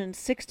 Proposition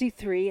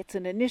 63, it's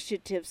an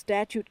initiative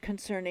statute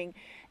concerning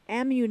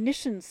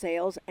ammunition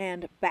sales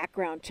and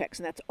background checks,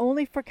 and that's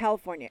only for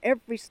California.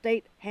 Every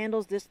state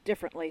handles this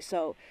differently,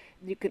 so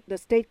the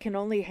state can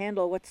only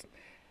handle what's,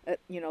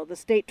 the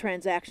state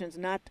transactions,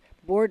 not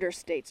border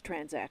states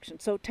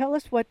transactions. So tell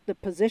us what the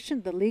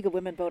position the League of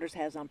Women Voters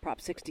has on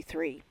Prop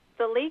 63.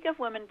 The League of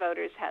Women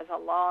Voters has a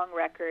long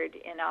record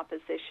in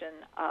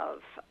opposition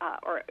of,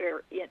 or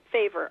in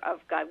favor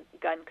of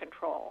gun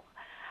control.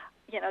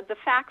 The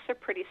facts are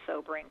pretty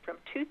sobering. From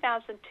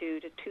 2002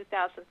 to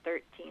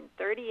 2013,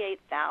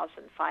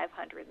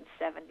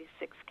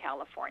 38,576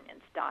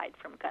 Californians died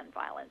from gun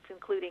violence,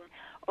 including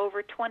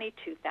over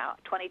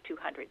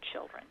 2,200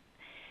 children.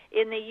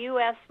 In the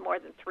U.S., more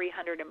than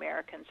 300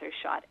 Americans are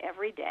shot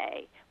every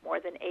day, more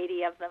than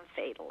 80 of them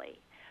fatally.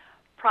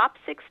 Prop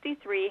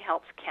 63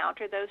 helps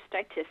counter those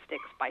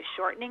statistics by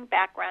shortening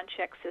background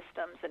check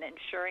systems and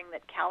ensuring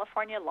that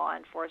California law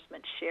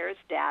enforcement shares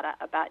data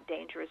about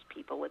dangerous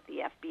people with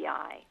the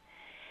FBI.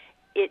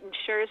 It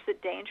ensures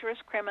that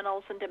dangerous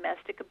criminals and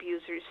domestic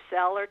abusers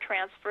sell or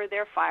transfer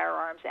their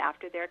firearms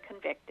after they're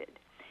convicted.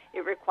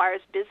 It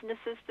requires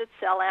businesses that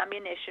sell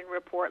ammunition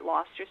report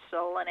lost or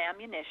stolen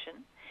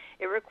ammunition.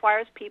 It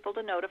requires people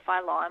to notify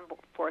law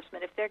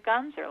enforcement if their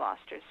guns are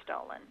lost or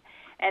stolen.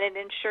 And it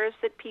ensures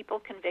that people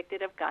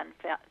convicted of gun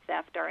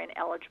theft are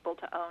ineligible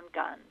to own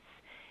guns.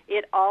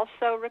 It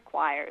also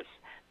requires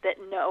that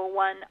no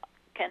one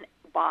can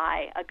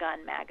buy a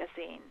gun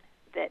magazine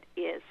that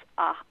is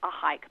a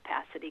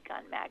high-capacity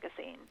gun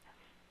magazine.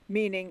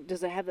 Meaning,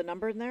 does it have the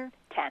number in there?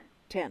 10.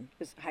 10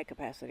 is high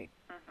capacity,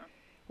 Mm-hmm.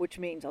 which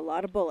means a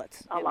lot of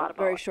bullets in a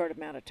very short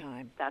amount of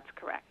time. That's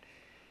correct.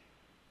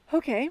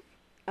 Okay.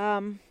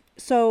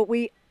 So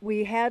we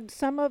had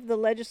some of the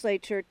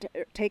legislature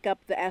take up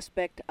the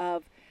aspect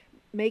of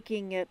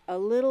making it a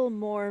little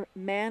more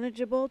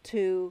manageable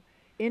to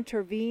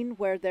intervene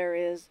where there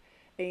is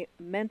a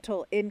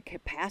mental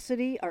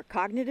incapacity or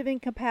cognitive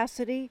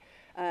incapacity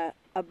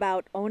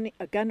about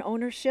gun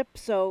ownership.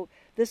 So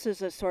this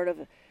is a sort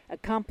of a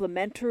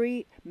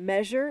complementary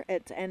measure.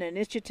 It's an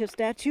initiative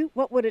statute.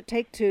 What would it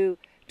take to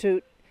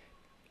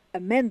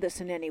amend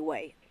this in any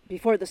way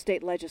before the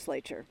state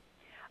legislature?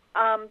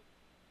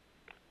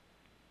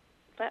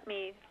 Let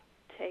me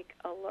take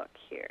a look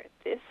here.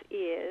 This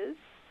is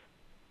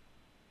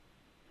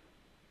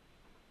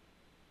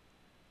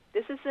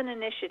an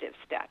initiative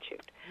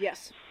statute.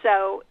 Yes.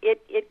 So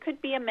it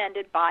could be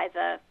amended by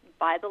the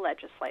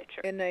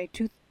legislature. In a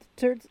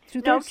two-thirds?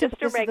 No,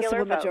 just a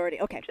regular vote.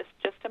 Majority. Okay.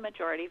 Just a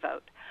majority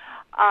vote.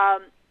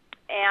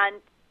 And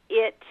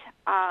it,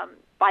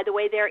 by the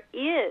way, there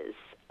is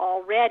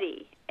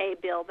already a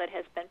bill that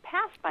has been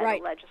passed by the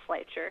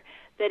legislature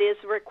that is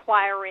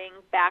requiring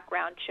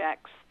background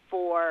checks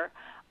for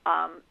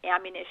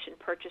ammunition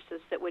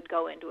purchases that would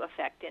go into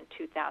effect in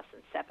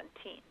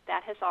 2017.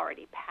 That has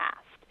already passed.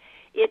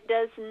 It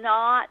does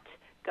not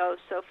go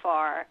so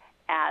far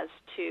as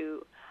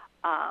to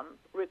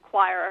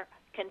require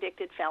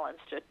convicted felons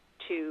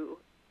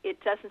it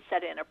doesn't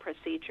set in a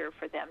procedure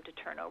for them to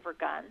turn over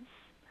guns,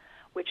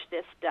 which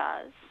this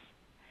does.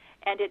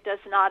 And it does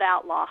not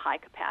outlaw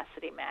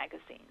high-capacity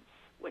magazines,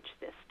 which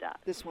this does.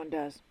 This one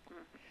does.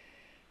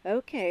 Mm-hmm.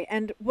 Okay.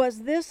 And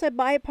was this a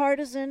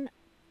bipartisan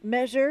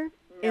measure?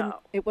 No.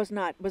 It was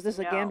not. Was this,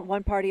 again,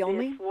 one party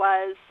only? This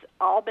was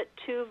all but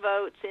 2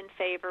 votes in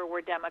favor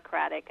were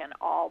Democratic, and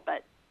all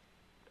but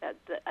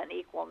an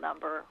equal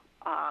number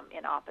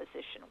in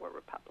opposition were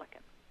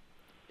Republican.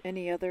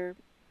 Any other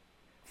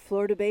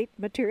floor debate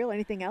material?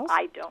 Anything else?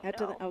 I don't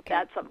know. Okay.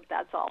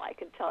 That's all I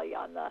can tell you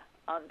on that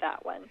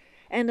one.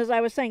 And as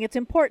I was saying, it's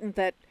important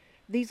that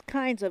these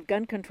kinds of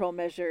gun control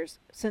measures,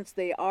 since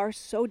they are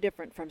so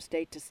different from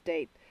state to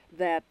state,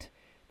 that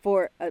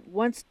for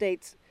one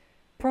state's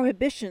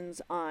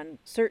prohibitions on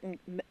certain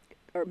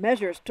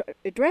measures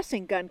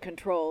addressing gun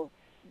control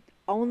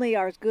only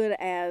are as good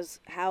as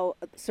how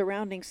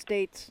surrounding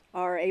states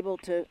are able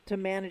to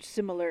manage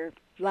similar,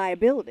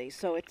 liability.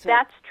 So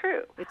That's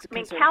true. It's a I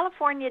mean, concern.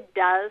 California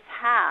does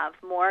have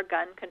more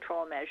gun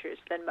control measures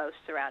than most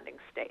surrounding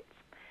states,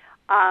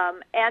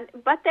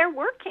 but they're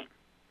working.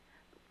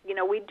 You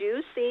know, we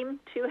do seem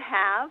to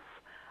have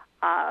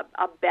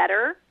a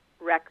better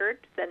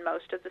record than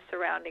most of the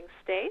surrounding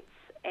states,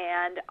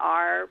 and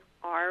our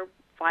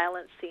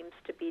violence seems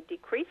to be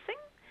decreasing.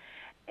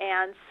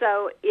 And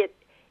so it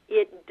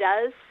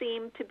does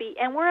seem to be,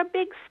 and we're a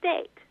big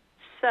state,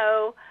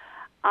 so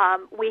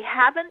we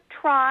haven't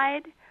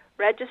tried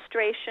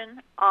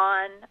registration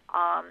on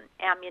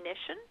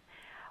ammunition.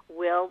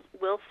 We'll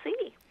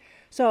see.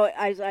 So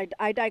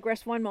I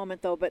digress one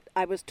moment, though, but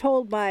I was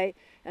told by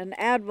an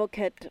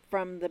advocate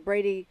from the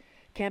Brady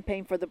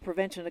Campaign for the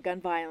Prevention of Gun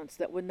Violence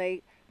that when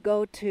they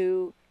go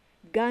to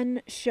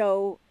gun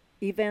show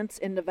events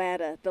in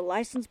Nevada, the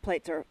license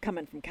plates are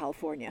coming from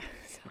California.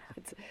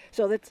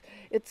 So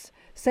it's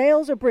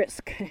sales are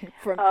brisk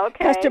from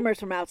customers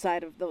from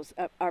outside of those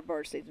our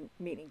board season,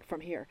 meaning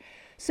from here.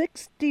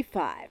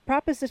 64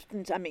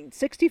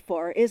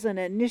 is an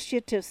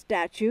initiative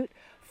statute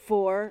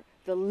for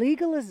the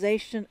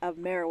legalization of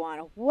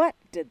marijuana. What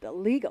did the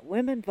League of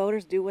Women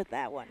Voters do with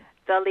that one?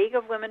 The League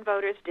of Women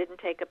Voters didn't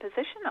take a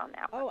position on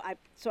that one.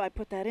 So I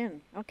put that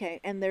in. Okay,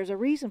 and there's a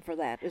reason for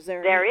that. Is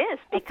there? There is,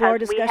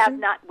 because we have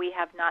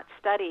not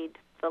studied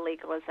the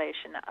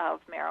legalization of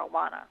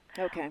marijuana.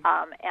 Okay.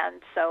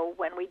 And so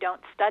when we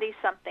don't study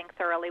something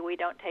thoroughly, we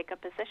don't take a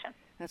position.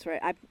 That's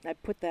right. I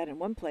put that in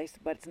one place,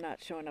 but it's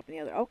not showing up in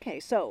the other. Okay,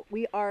 so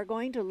we are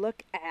going to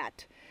look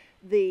at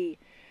the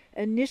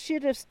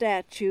initiative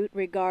statute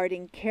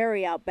regarding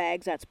carryout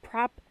bags. That's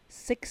Prop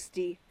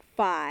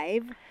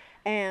 65.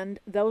 And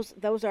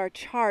those are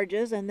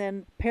charges, and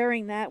then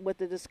pairing that with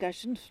the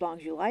discussion, as long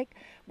as you like,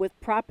 with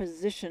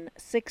Proposition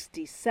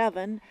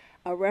 67,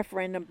 a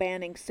referendum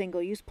banning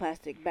single-use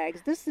plastic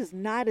bags. This is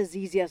not as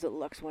easy as it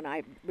looks when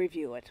I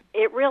review it.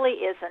 It really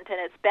isn't, and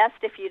it's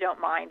best, if you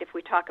don't mind, if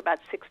we talk about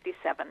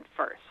 67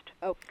 first.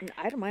 Oh,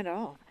 I don't mind at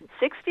all.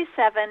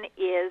 67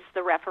 is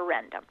the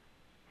referendum,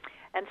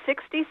 and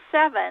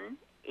 67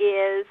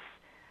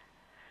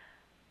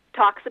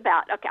 talks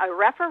about, a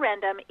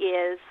referendum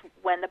is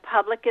when the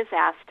public is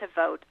asked to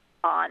vote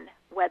on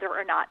whether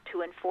or not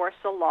to enforce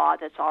a law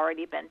that's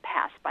already been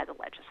passed by the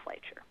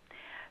legislature.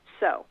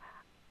 So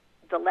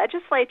the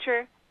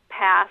legislature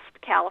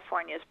passed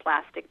California's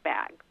plastic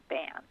bag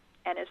ban,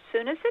 and as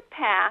soon as it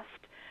passed,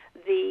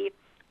 the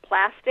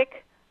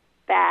plastic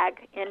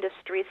bag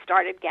industry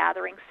started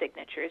gathering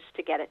signatures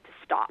to get it to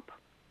stop.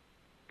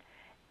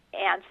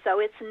 And so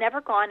it's never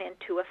gone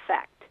into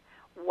effect.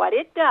 What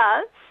it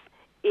does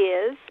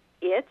is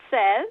it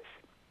says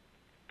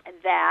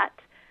that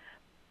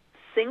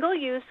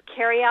single-use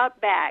carry-out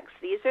bags,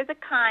 these are the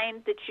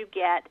kind that you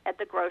get at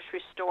the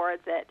grocery store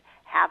that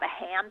have a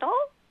handle.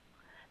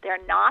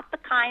 They're not the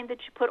kind that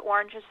you put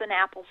oranges and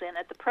apples in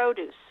at the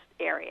produce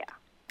area,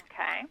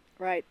 okay?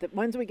 Right, the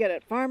ones we get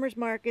at farmers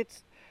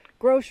markets,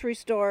 grocery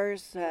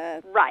stores,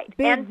 right.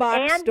 big box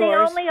and stores. And they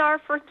only are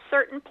for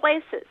certain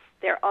places.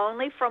 They're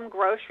only from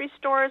grocery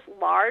stores,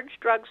 large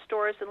drug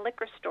stores, and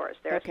liquor stores.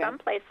 There are some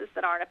places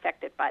that aren't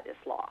affected by this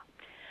law.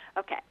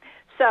 Okay,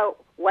 so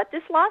what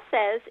this law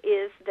says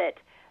is that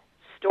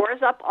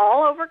stores up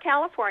all over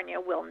California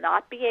will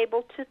not be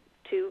able to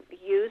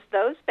use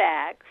those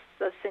bags,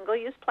 those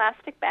single-use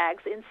plastic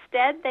bags.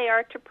 Instead, they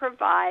are to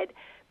provide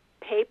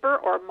paper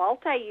or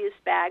multi-use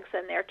bags,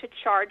 and they're to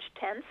charge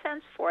 10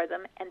 cents for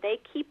them, and they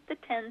keep the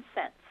 10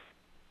 cents.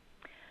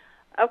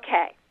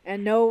 Okay.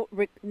 And no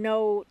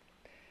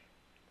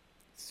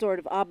sort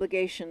of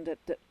obligation to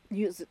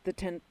use the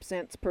 10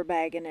 cents per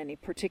bag in any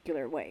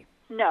particular way.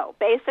 No.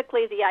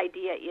 Basically, the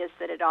idea is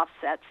that it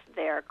offsets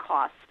their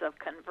costs of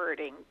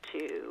converting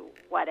to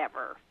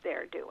whatever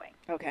they're doing.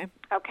 Okay.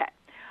 Okay.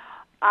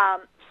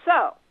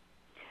 So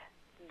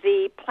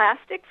the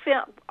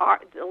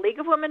the League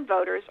of Women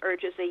Voters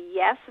urges a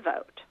yes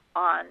vote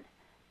on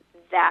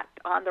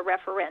the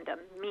referendum,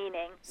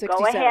 meaning 67.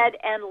 Go ahead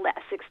and let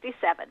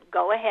 67.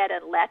 Go ahead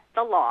and let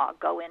the law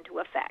go into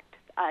effect.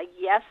 A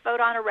yes vote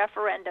on a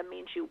referendum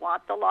means you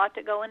want the law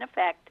to go in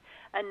effect.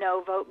 A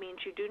no vote means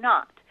you do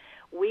not.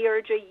 We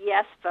urge a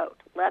yes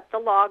vote. Let the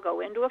law go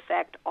into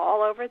effect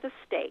all over the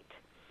state.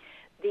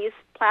 These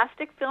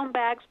plastic film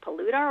bags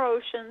pollute our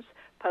oceans,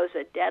 pose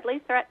a deadly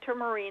threat to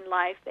marine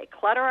life. They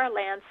clutter our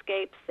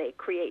landscapes. They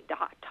create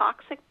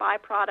toxic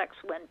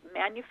byproducts when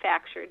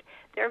manufactured.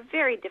 They're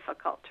very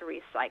difficult to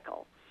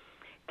recycle.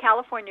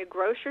 California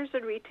grocers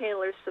and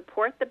retailers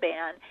support the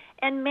ban,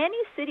 and many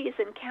cities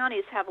and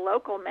counties have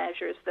local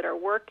measures that are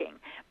working,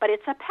 but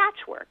it's a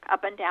patchwork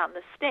up and down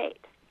the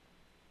state.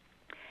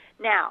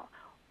 Now,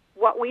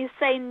 what we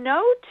say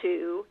no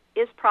to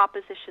is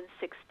Proposition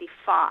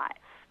 65,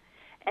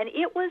 and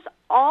it was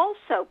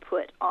also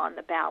put on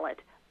the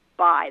ballot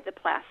by the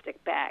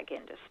plastic bag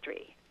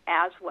industry,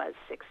 as was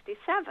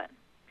 67.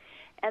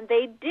 And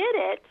they did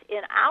it,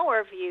 in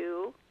our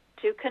view,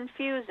 to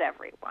confuse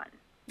everyone.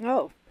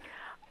 Oh.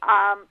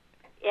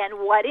 And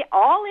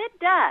all it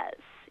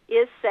does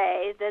is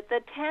say that the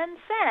 10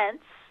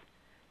 cents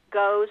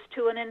goes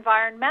to an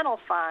environmental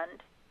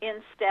fund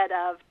instead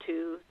of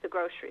to the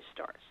grocery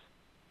stores.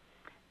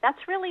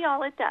 That's really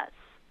all it does.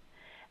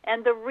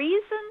 And the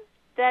reason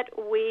that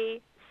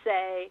we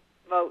say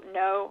vote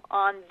no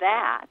on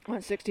that,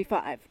 on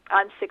 65,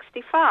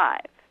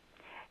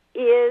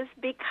 is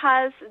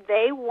because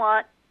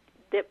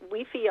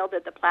we feel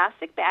that the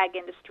plastic bag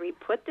industry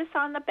put this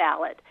on the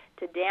ballot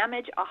to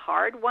damage a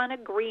hard-won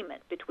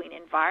agreement between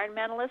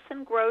environmentalists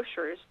and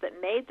grocers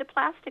that made the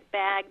plastic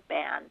bag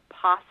ban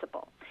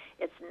possible.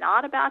 It's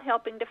not about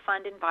helping to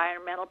fund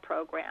environmental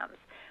programs,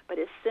 but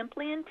is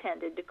simply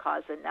intended to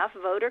cause enough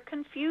voter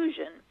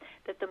confusion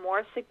that the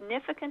more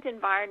significant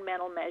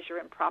environmental measure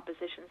in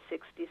Proposition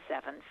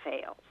 67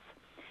 fails.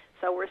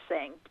 So we're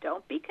saying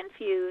don't be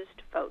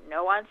confused, vote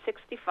no on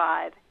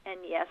 65 and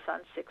yes on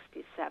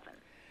 67.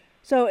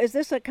 So is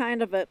this a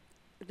kind of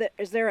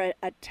is there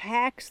a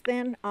tax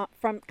then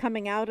from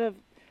coming out of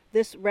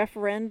this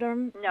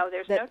referendum? No,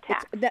 there's no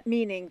tax. That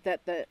meaning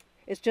that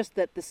it's just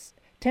that this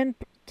 10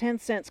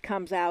 cents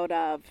comes out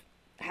of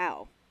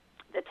how?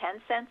 The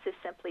 10 cents is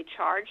simply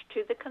charged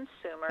to the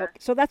consumer. Okay,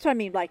 so that's what I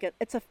mean.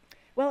 That's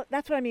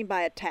what I mean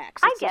by a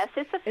tax. It's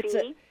a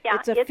fee.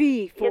 It's a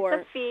fee for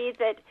it's a fee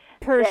that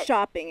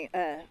shopping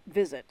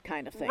visit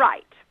kind of thing.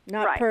 Right.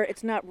 Not right. per.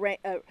 It's not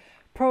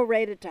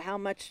prorated to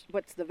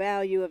what's the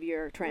value of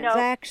your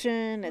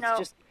transaction. It's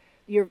just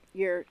your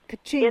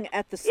ka-ching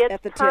at the till.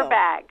 It's per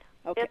bag.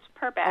 Okay. It's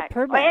per bag.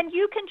 Per bag. And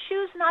you can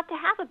choose not to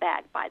have a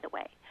bag, by the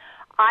way.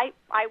 I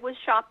was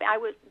shopping.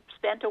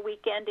 Spent a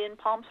weekend in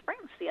Palm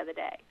Springs the other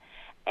day,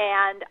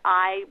 and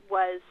I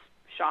was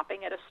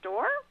shopping at a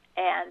store,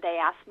 and they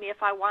asked me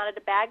if I wanted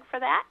a bag for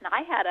that, and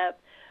I had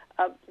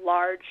a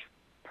large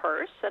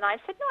purse, and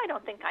I said, no, I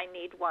don't think I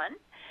need one.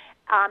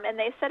 And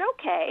they said,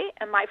 okay.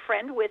 And my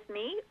friend with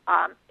me,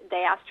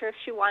 they asked her if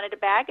she wanted a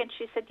bag, and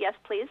she said, yes,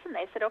 please. And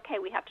they said, okay,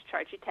 we have to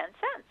charge you 10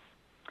 cents.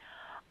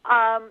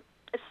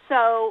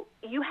 So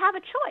you have a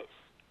choice.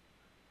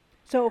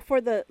 So for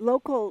the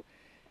local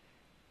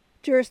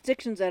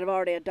jurisdictions that have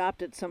already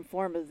adopted some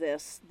form of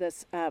this,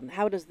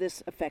 how does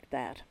this affect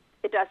that?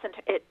 It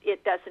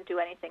doesn't do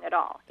anything at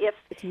all. If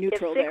it's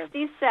neutral if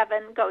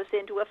 67 goes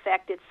into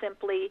effect, it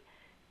simply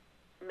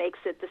makes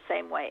it the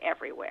same way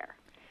everywhere.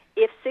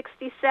 If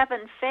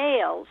 67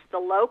 fails, the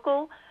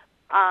local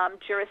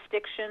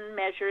jurisdiction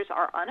measures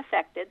are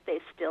unaffected.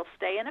 They still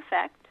stay in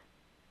effect.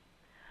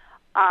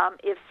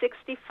 If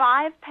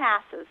 65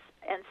 passes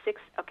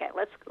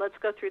let's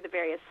go through the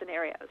various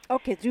scenarios.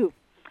 Okay, do.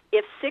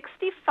 If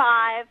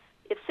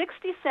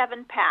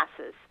 67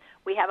 passes,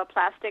 we have a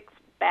plastic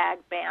bag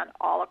ban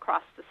all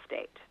across the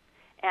state,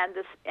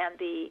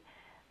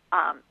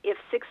 if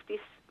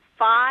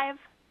 65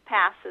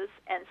 passes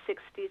and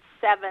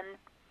 67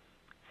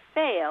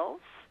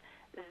 fails,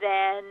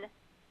 then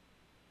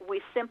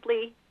we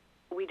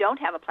don't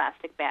have a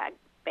plastic bag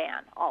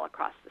ban all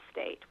across the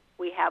state.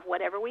 We have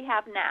whatever we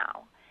have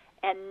now,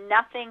 and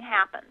nothing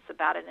happens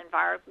about an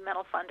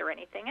environmental fund or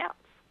anything else,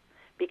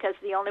 because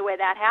the only way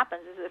that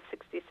happens is if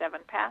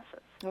 67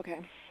 passes.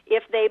 Okay.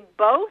 If they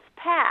both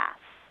pass,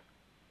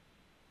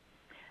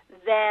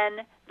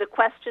 then the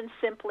question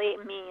simply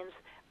means,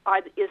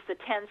 is the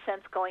 10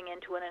 cents going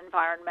into an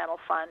environmental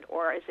fund,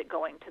 or is it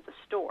going to the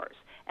stores?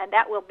 And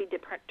that will be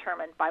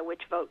determined by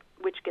which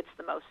gets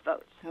the most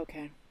votes.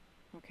 Okay.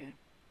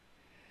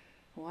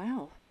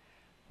 Wow.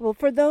 Well,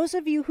 for those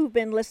of you who've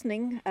been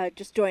listening,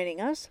 just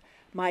joining us,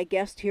 my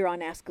guest here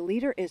on Ask a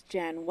Leader is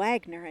Jan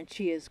Wagner, and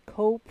she is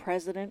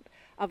co-president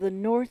of the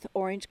North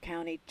Orange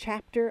County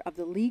chapter of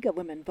the League of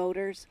Women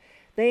Voters.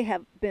 They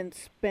have been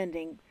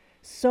spending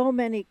so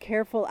many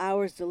careful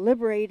hours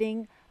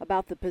deliberating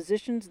about the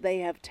positions they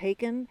have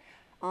taken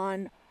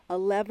on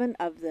 11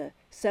 of the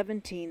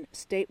 17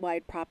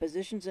 statewide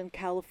propositions in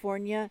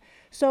California.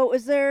 So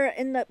is there,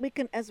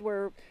 as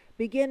we're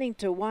beginning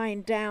to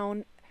wind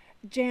down,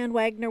 Jan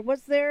Wagner,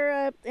 was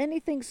there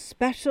anything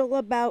special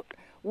about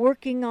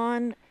working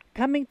on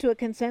coming to a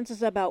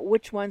consensus about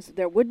which ones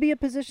there would be a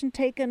position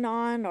taken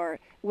on, or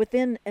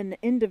within an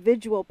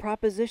individual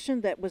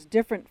proposition that was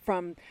different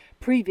from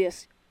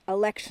previous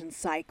election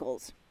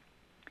cycles?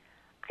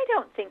 I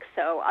don't think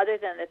so, other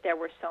than that there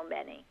were so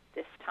many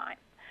this time.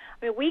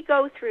 I mean, we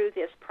go through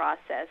this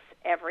process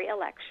every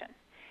election,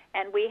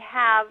 and we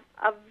have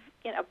a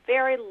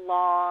very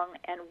long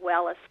and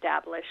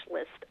well-established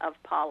list of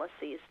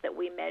policies that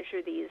we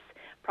measure these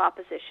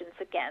propositions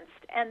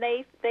against, and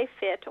they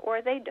fit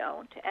or they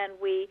don't, and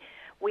we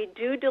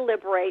do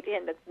deliberate,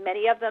 and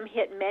many of them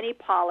hit many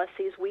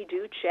policies. We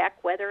do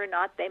check whether or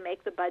not they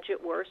make the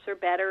budget worse or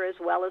better, as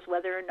well as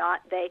whether or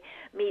not they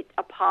meet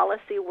a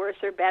policy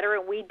worse or better,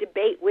 and we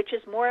debate which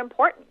is more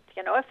important.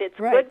 If it's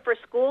good for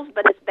schools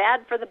but it's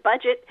bad for the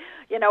budget,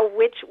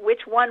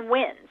 which one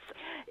wins?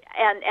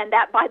 And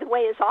that, by the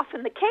way, is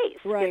often the case.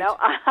 Right.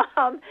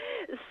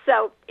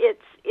 So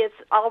it's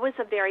always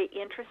a very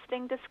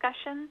interesting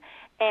discussion,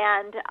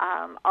 and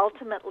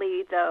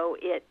ultimately, though,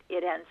 it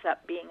ends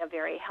up being a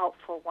very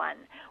helpful one.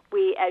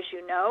 We, as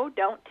you know,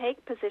 don't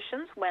take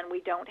positions when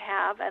we don't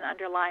have an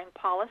underlying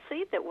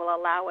policy that will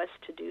allow us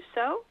to do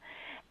so,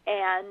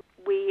 and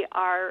we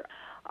are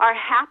are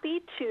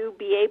happy to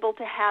be able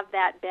to have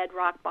that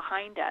bedrock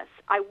behind us.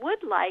 I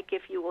would like,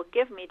 if you will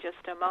give me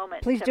just a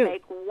moment, Please to do.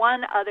 make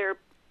one other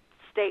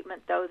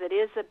statement, though, that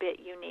is a bit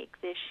unique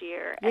this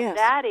year, Yes. and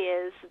that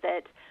is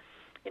that,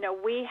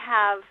 we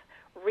have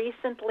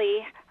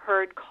recently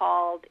heard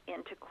called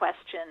into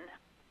question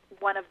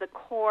one of the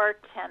core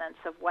tenets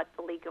of what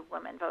the League of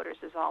Women Voters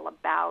is all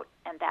about,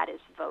 and that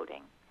is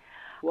voting.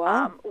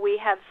 Well, We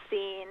have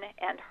seen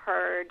and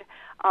heard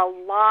a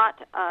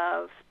lot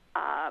of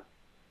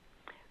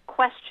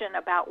question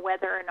about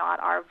whether or not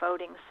our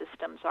voting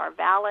systems are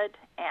valid,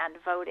 and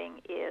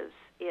voting is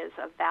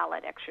a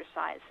valid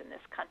exercise in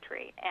this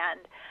country.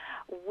 And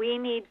we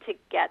need to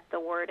get the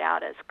word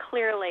out as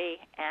clearly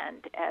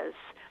and as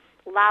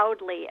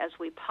loudly as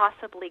we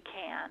possibly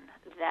can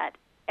that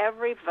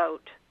every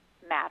vote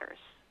matters.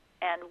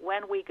 And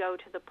when we go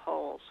to the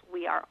polls,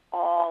 we are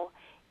all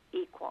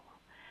equal.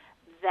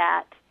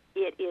 That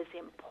it is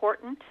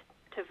important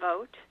to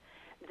vote,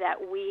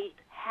 that we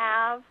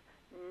have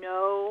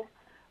no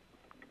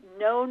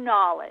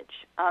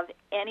knowledge of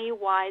any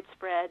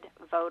widespread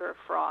voter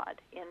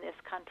fraud in this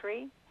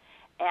country,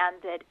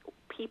 and that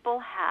people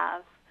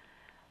have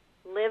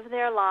lived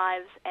their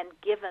lives and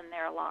given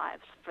their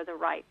lives for the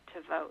right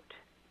to vote,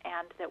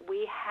 and that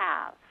we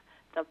have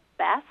the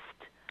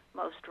best,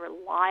 most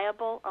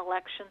reliable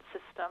election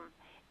system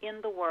in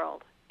the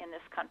world in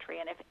this country.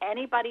 And if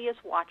anybody is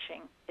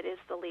watching, it is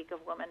the League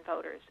of Women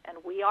Voters,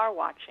 and we are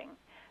watching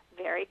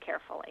very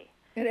carefully.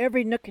 in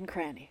every nook and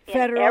cranny. In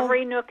Federal,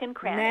 every nook and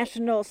cranny.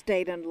 national,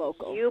 state, and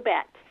local. You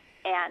bet.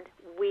 And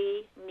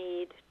we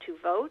need to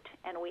vote,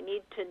 and we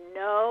need to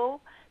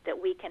know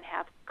that we can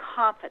have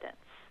confidence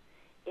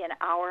in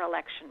our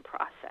election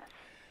process.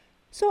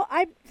 So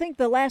I think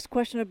the last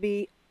question would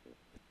be,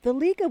 the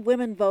League of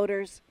Women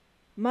Voters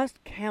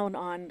must count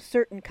on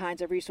certain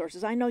kinds of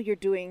resources. I know you're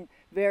doing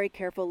very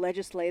careful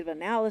legislative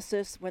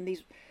analysis when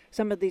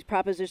some of these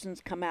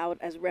propositions come out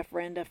as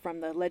referenda from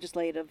the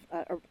legislative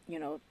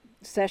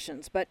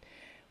sessions, but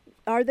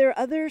are there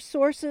other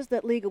sources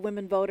that League of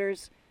Women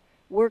Voters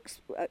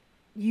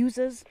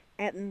uses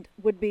and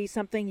would be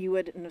something you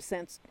would, in a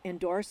sense,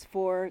 endorse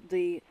for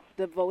the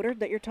voter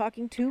that you're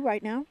talking to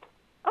right now?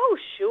 Oh,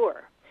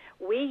 sure.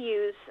 We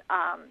use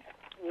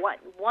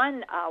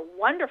one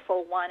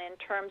wonderful one in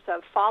terms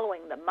of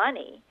following the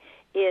money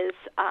is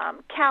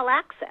Cal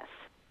Access,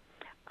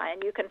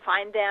 and you can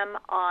find them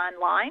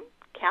online,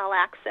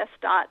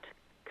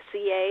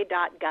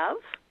 calaccess.ca.gov.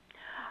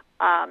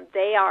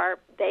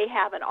 They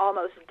have an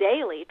almost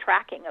daily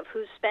tracking of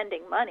who's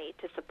spending money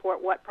to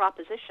support what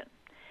proposition.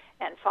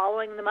 And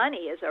following the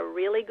money is a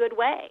really good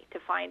way to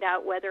find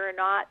out whether or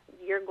not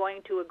you're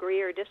going to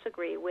agree or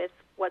disagree with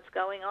what's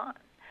going on.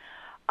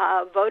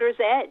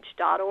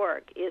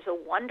 VotersEdge.org is a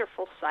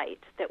wonderful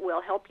site that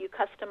will help you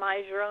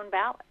customize your own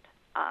ballot,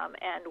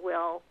 and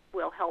will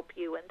help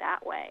you in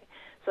that way.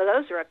 So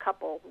those are a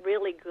couple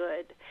really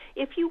good.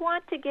 If you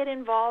want to get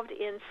involved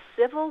in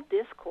civil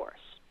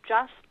discourse,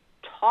 just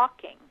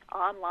talking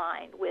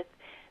online with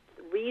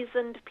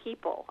reasoned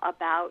people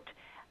about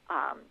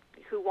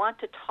who want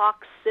to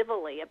talk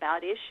civilly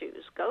about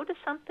issues, go to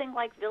something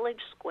like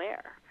Village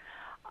Square.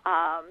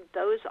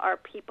 Those are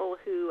people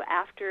who,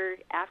 after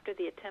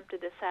the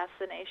attempted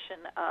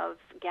assassination of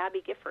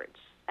Gabby Giffords,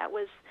 that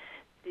was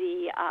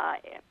the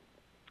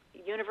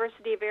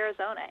University of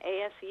Arizona,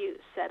 ASU,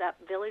 set up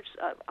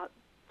a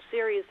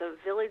series of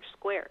village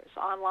squares,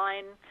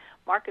 online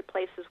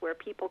marketplaces where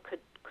people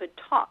could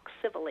talk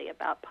civilly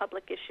about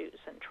public issues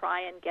and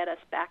try and get us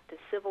back to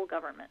civil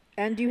government.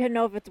 And do you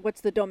know what's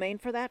the domain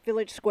for that?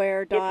 Village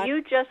Square. If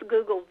you just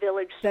Google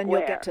Village Square, then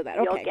you'll get to that.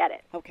 Okay. You'll get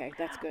it. Okay,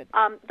 that's good.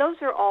 Those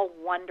are all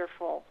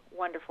wonderful,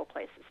 wonderful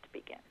places to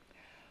begin.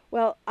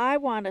 Well, I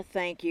want to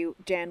thank you,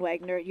 Jan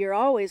Wagner. You're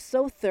always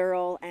so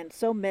thorough and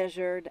so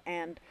measured,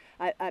 and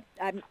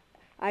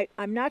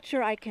I'm not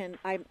sure I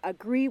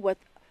agree with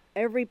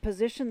every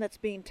position that's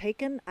being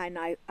taken, and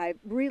I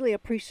really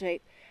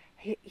appreciate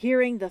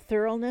hearing the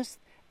thoroughness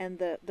and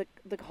the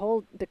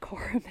whole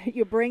decorum that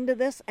you bring to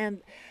this.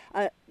 And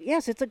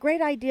yes, it's a great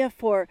idea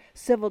for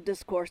civil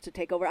discourse to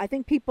take over. I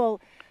think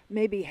people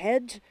maybe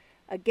hedge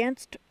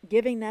against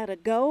giving that a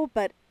go,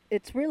 but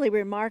it's really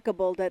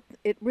remarkable that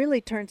it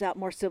really turns out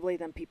more civilly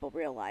than people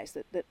realize.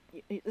 That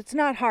it's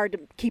not hard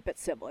to keep it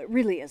civil. It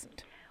really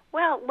isn't.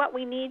 Well, what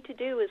we need to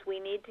do is we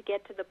need to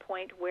get to the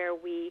point where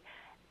we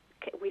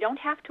don't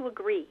have to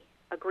agree.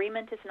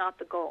 Agreement is not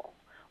the goal.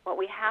 What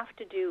we have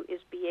to do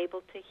is be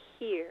able to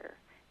hear,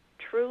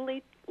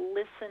 truly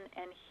listen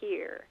and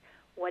hear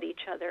what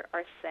each other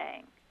are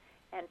saying,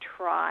 and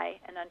try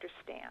and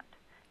understand.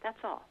 That's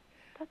all.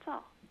 That's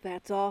all.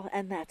 That's all,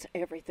 and that's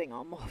everything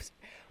almost.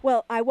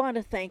 Well, I want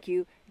to thank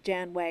you,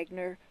 Jan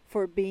Wagner,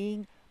 for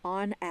being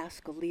on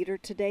Ask a Leader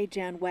today.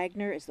 Jan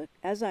Wagner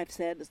as I've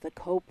said, is the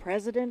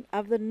co-president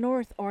of the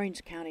North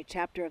Orange County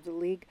chapter of the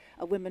League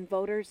of Women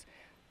Voters,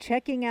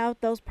 checking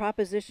out those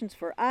propositions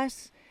for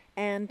us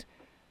and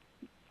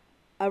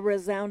a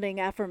resounding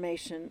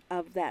affirmation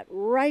of that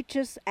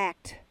righteous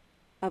act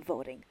of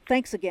voting.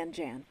 Thanks again,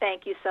 Jan.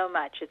 Thank you so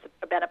much. It's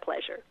been a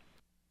pleasure.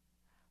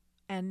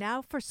 And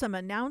now for some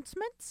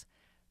announcements.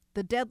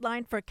 The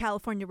deadline for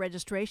California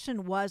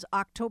registration was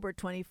October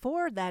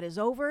 24. That is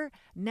over.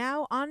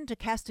 Now on to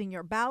casting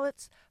your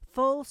ballots.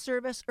 Full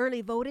service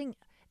early voting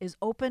is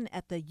open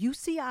at the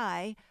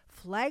UCI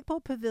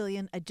Flagpole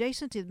Pavilion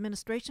adjacent to the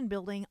Administration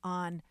Building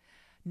on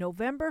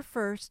November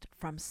 1st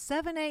from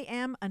 7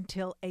 a.m.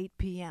 until 8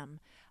 p.m.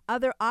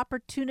 Other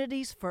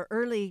opportunities for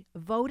early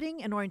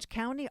voting in Orange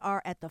County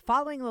are at the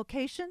following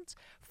locations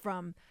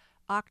from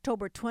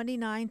October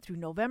 29 through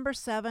November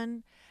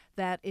 7.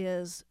 That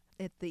is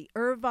at the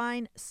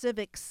Irvine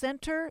Civic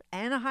Center,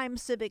 Anaheim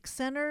Civic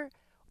Center,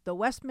 the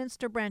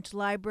Westminster Branch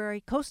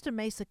Library, Costa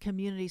Mesa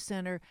Community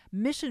Center,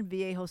 Mission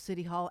Viejo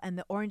City Hall, and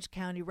the Orange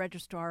County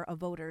Registrar of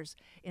Voters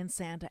in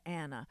Santa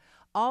Ana.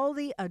 All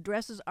the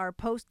addresses are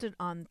posted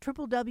on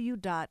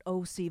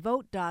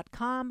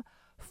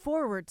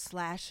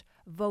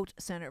www.ocvote.com/vote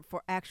center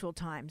for actual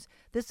times.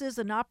 This is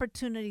an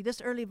opportunity,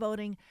 this early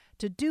voting,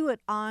 to do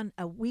it on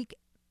a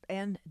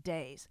weekend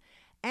days.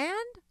 And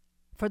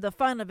for the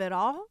fun of it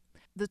all,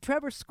 the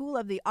Trevor School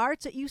of the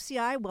Arts at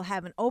UCI will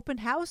have an open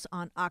house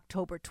on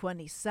October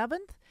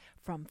 27th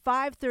from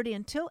 5:30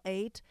 until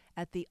 8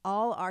 at the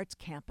All Arts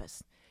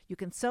campus. You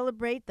can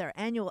celebrate their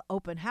annual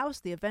open house.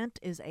 The event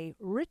is a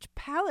rich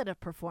palette of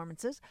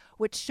performances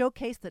which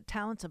showcase the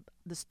talents of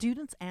the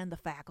students and the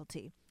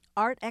faculty.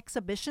 Art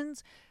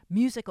exhibitions,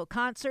 musical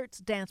concerts,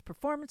 dance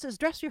performances,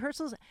 dress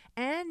rehearsals,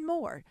 and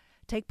more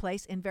take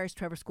place in various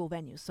Trevor School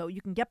venues. So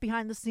you can get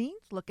behind the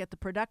scenes, look at the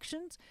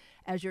productions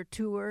as your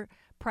tour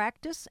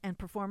practice and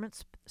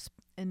performance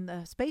in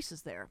the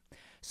spaces there.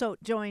 So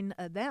join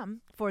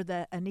them for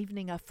an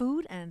evening of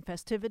food and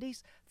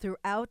festivities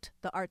throughout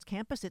the Arts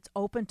Campus. It's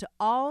open to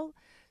all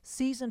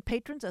season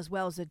patrons as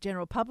well as the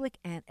general public,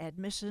 and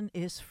admission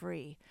is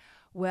free.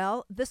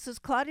 Well, this is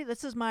Claudia.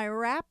 This is my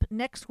wrap.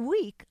 Next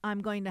week, I'm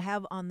going to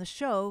have on the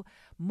show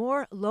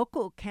more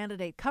local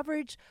candidate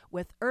coverage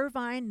with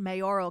Irvine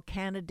mayoral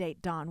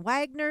candidate Don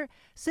Wagner,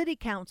 City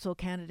Council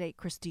candidate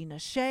Christina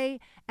Shea,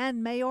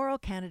 and mayoral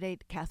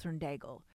candidate Catherine Daigle.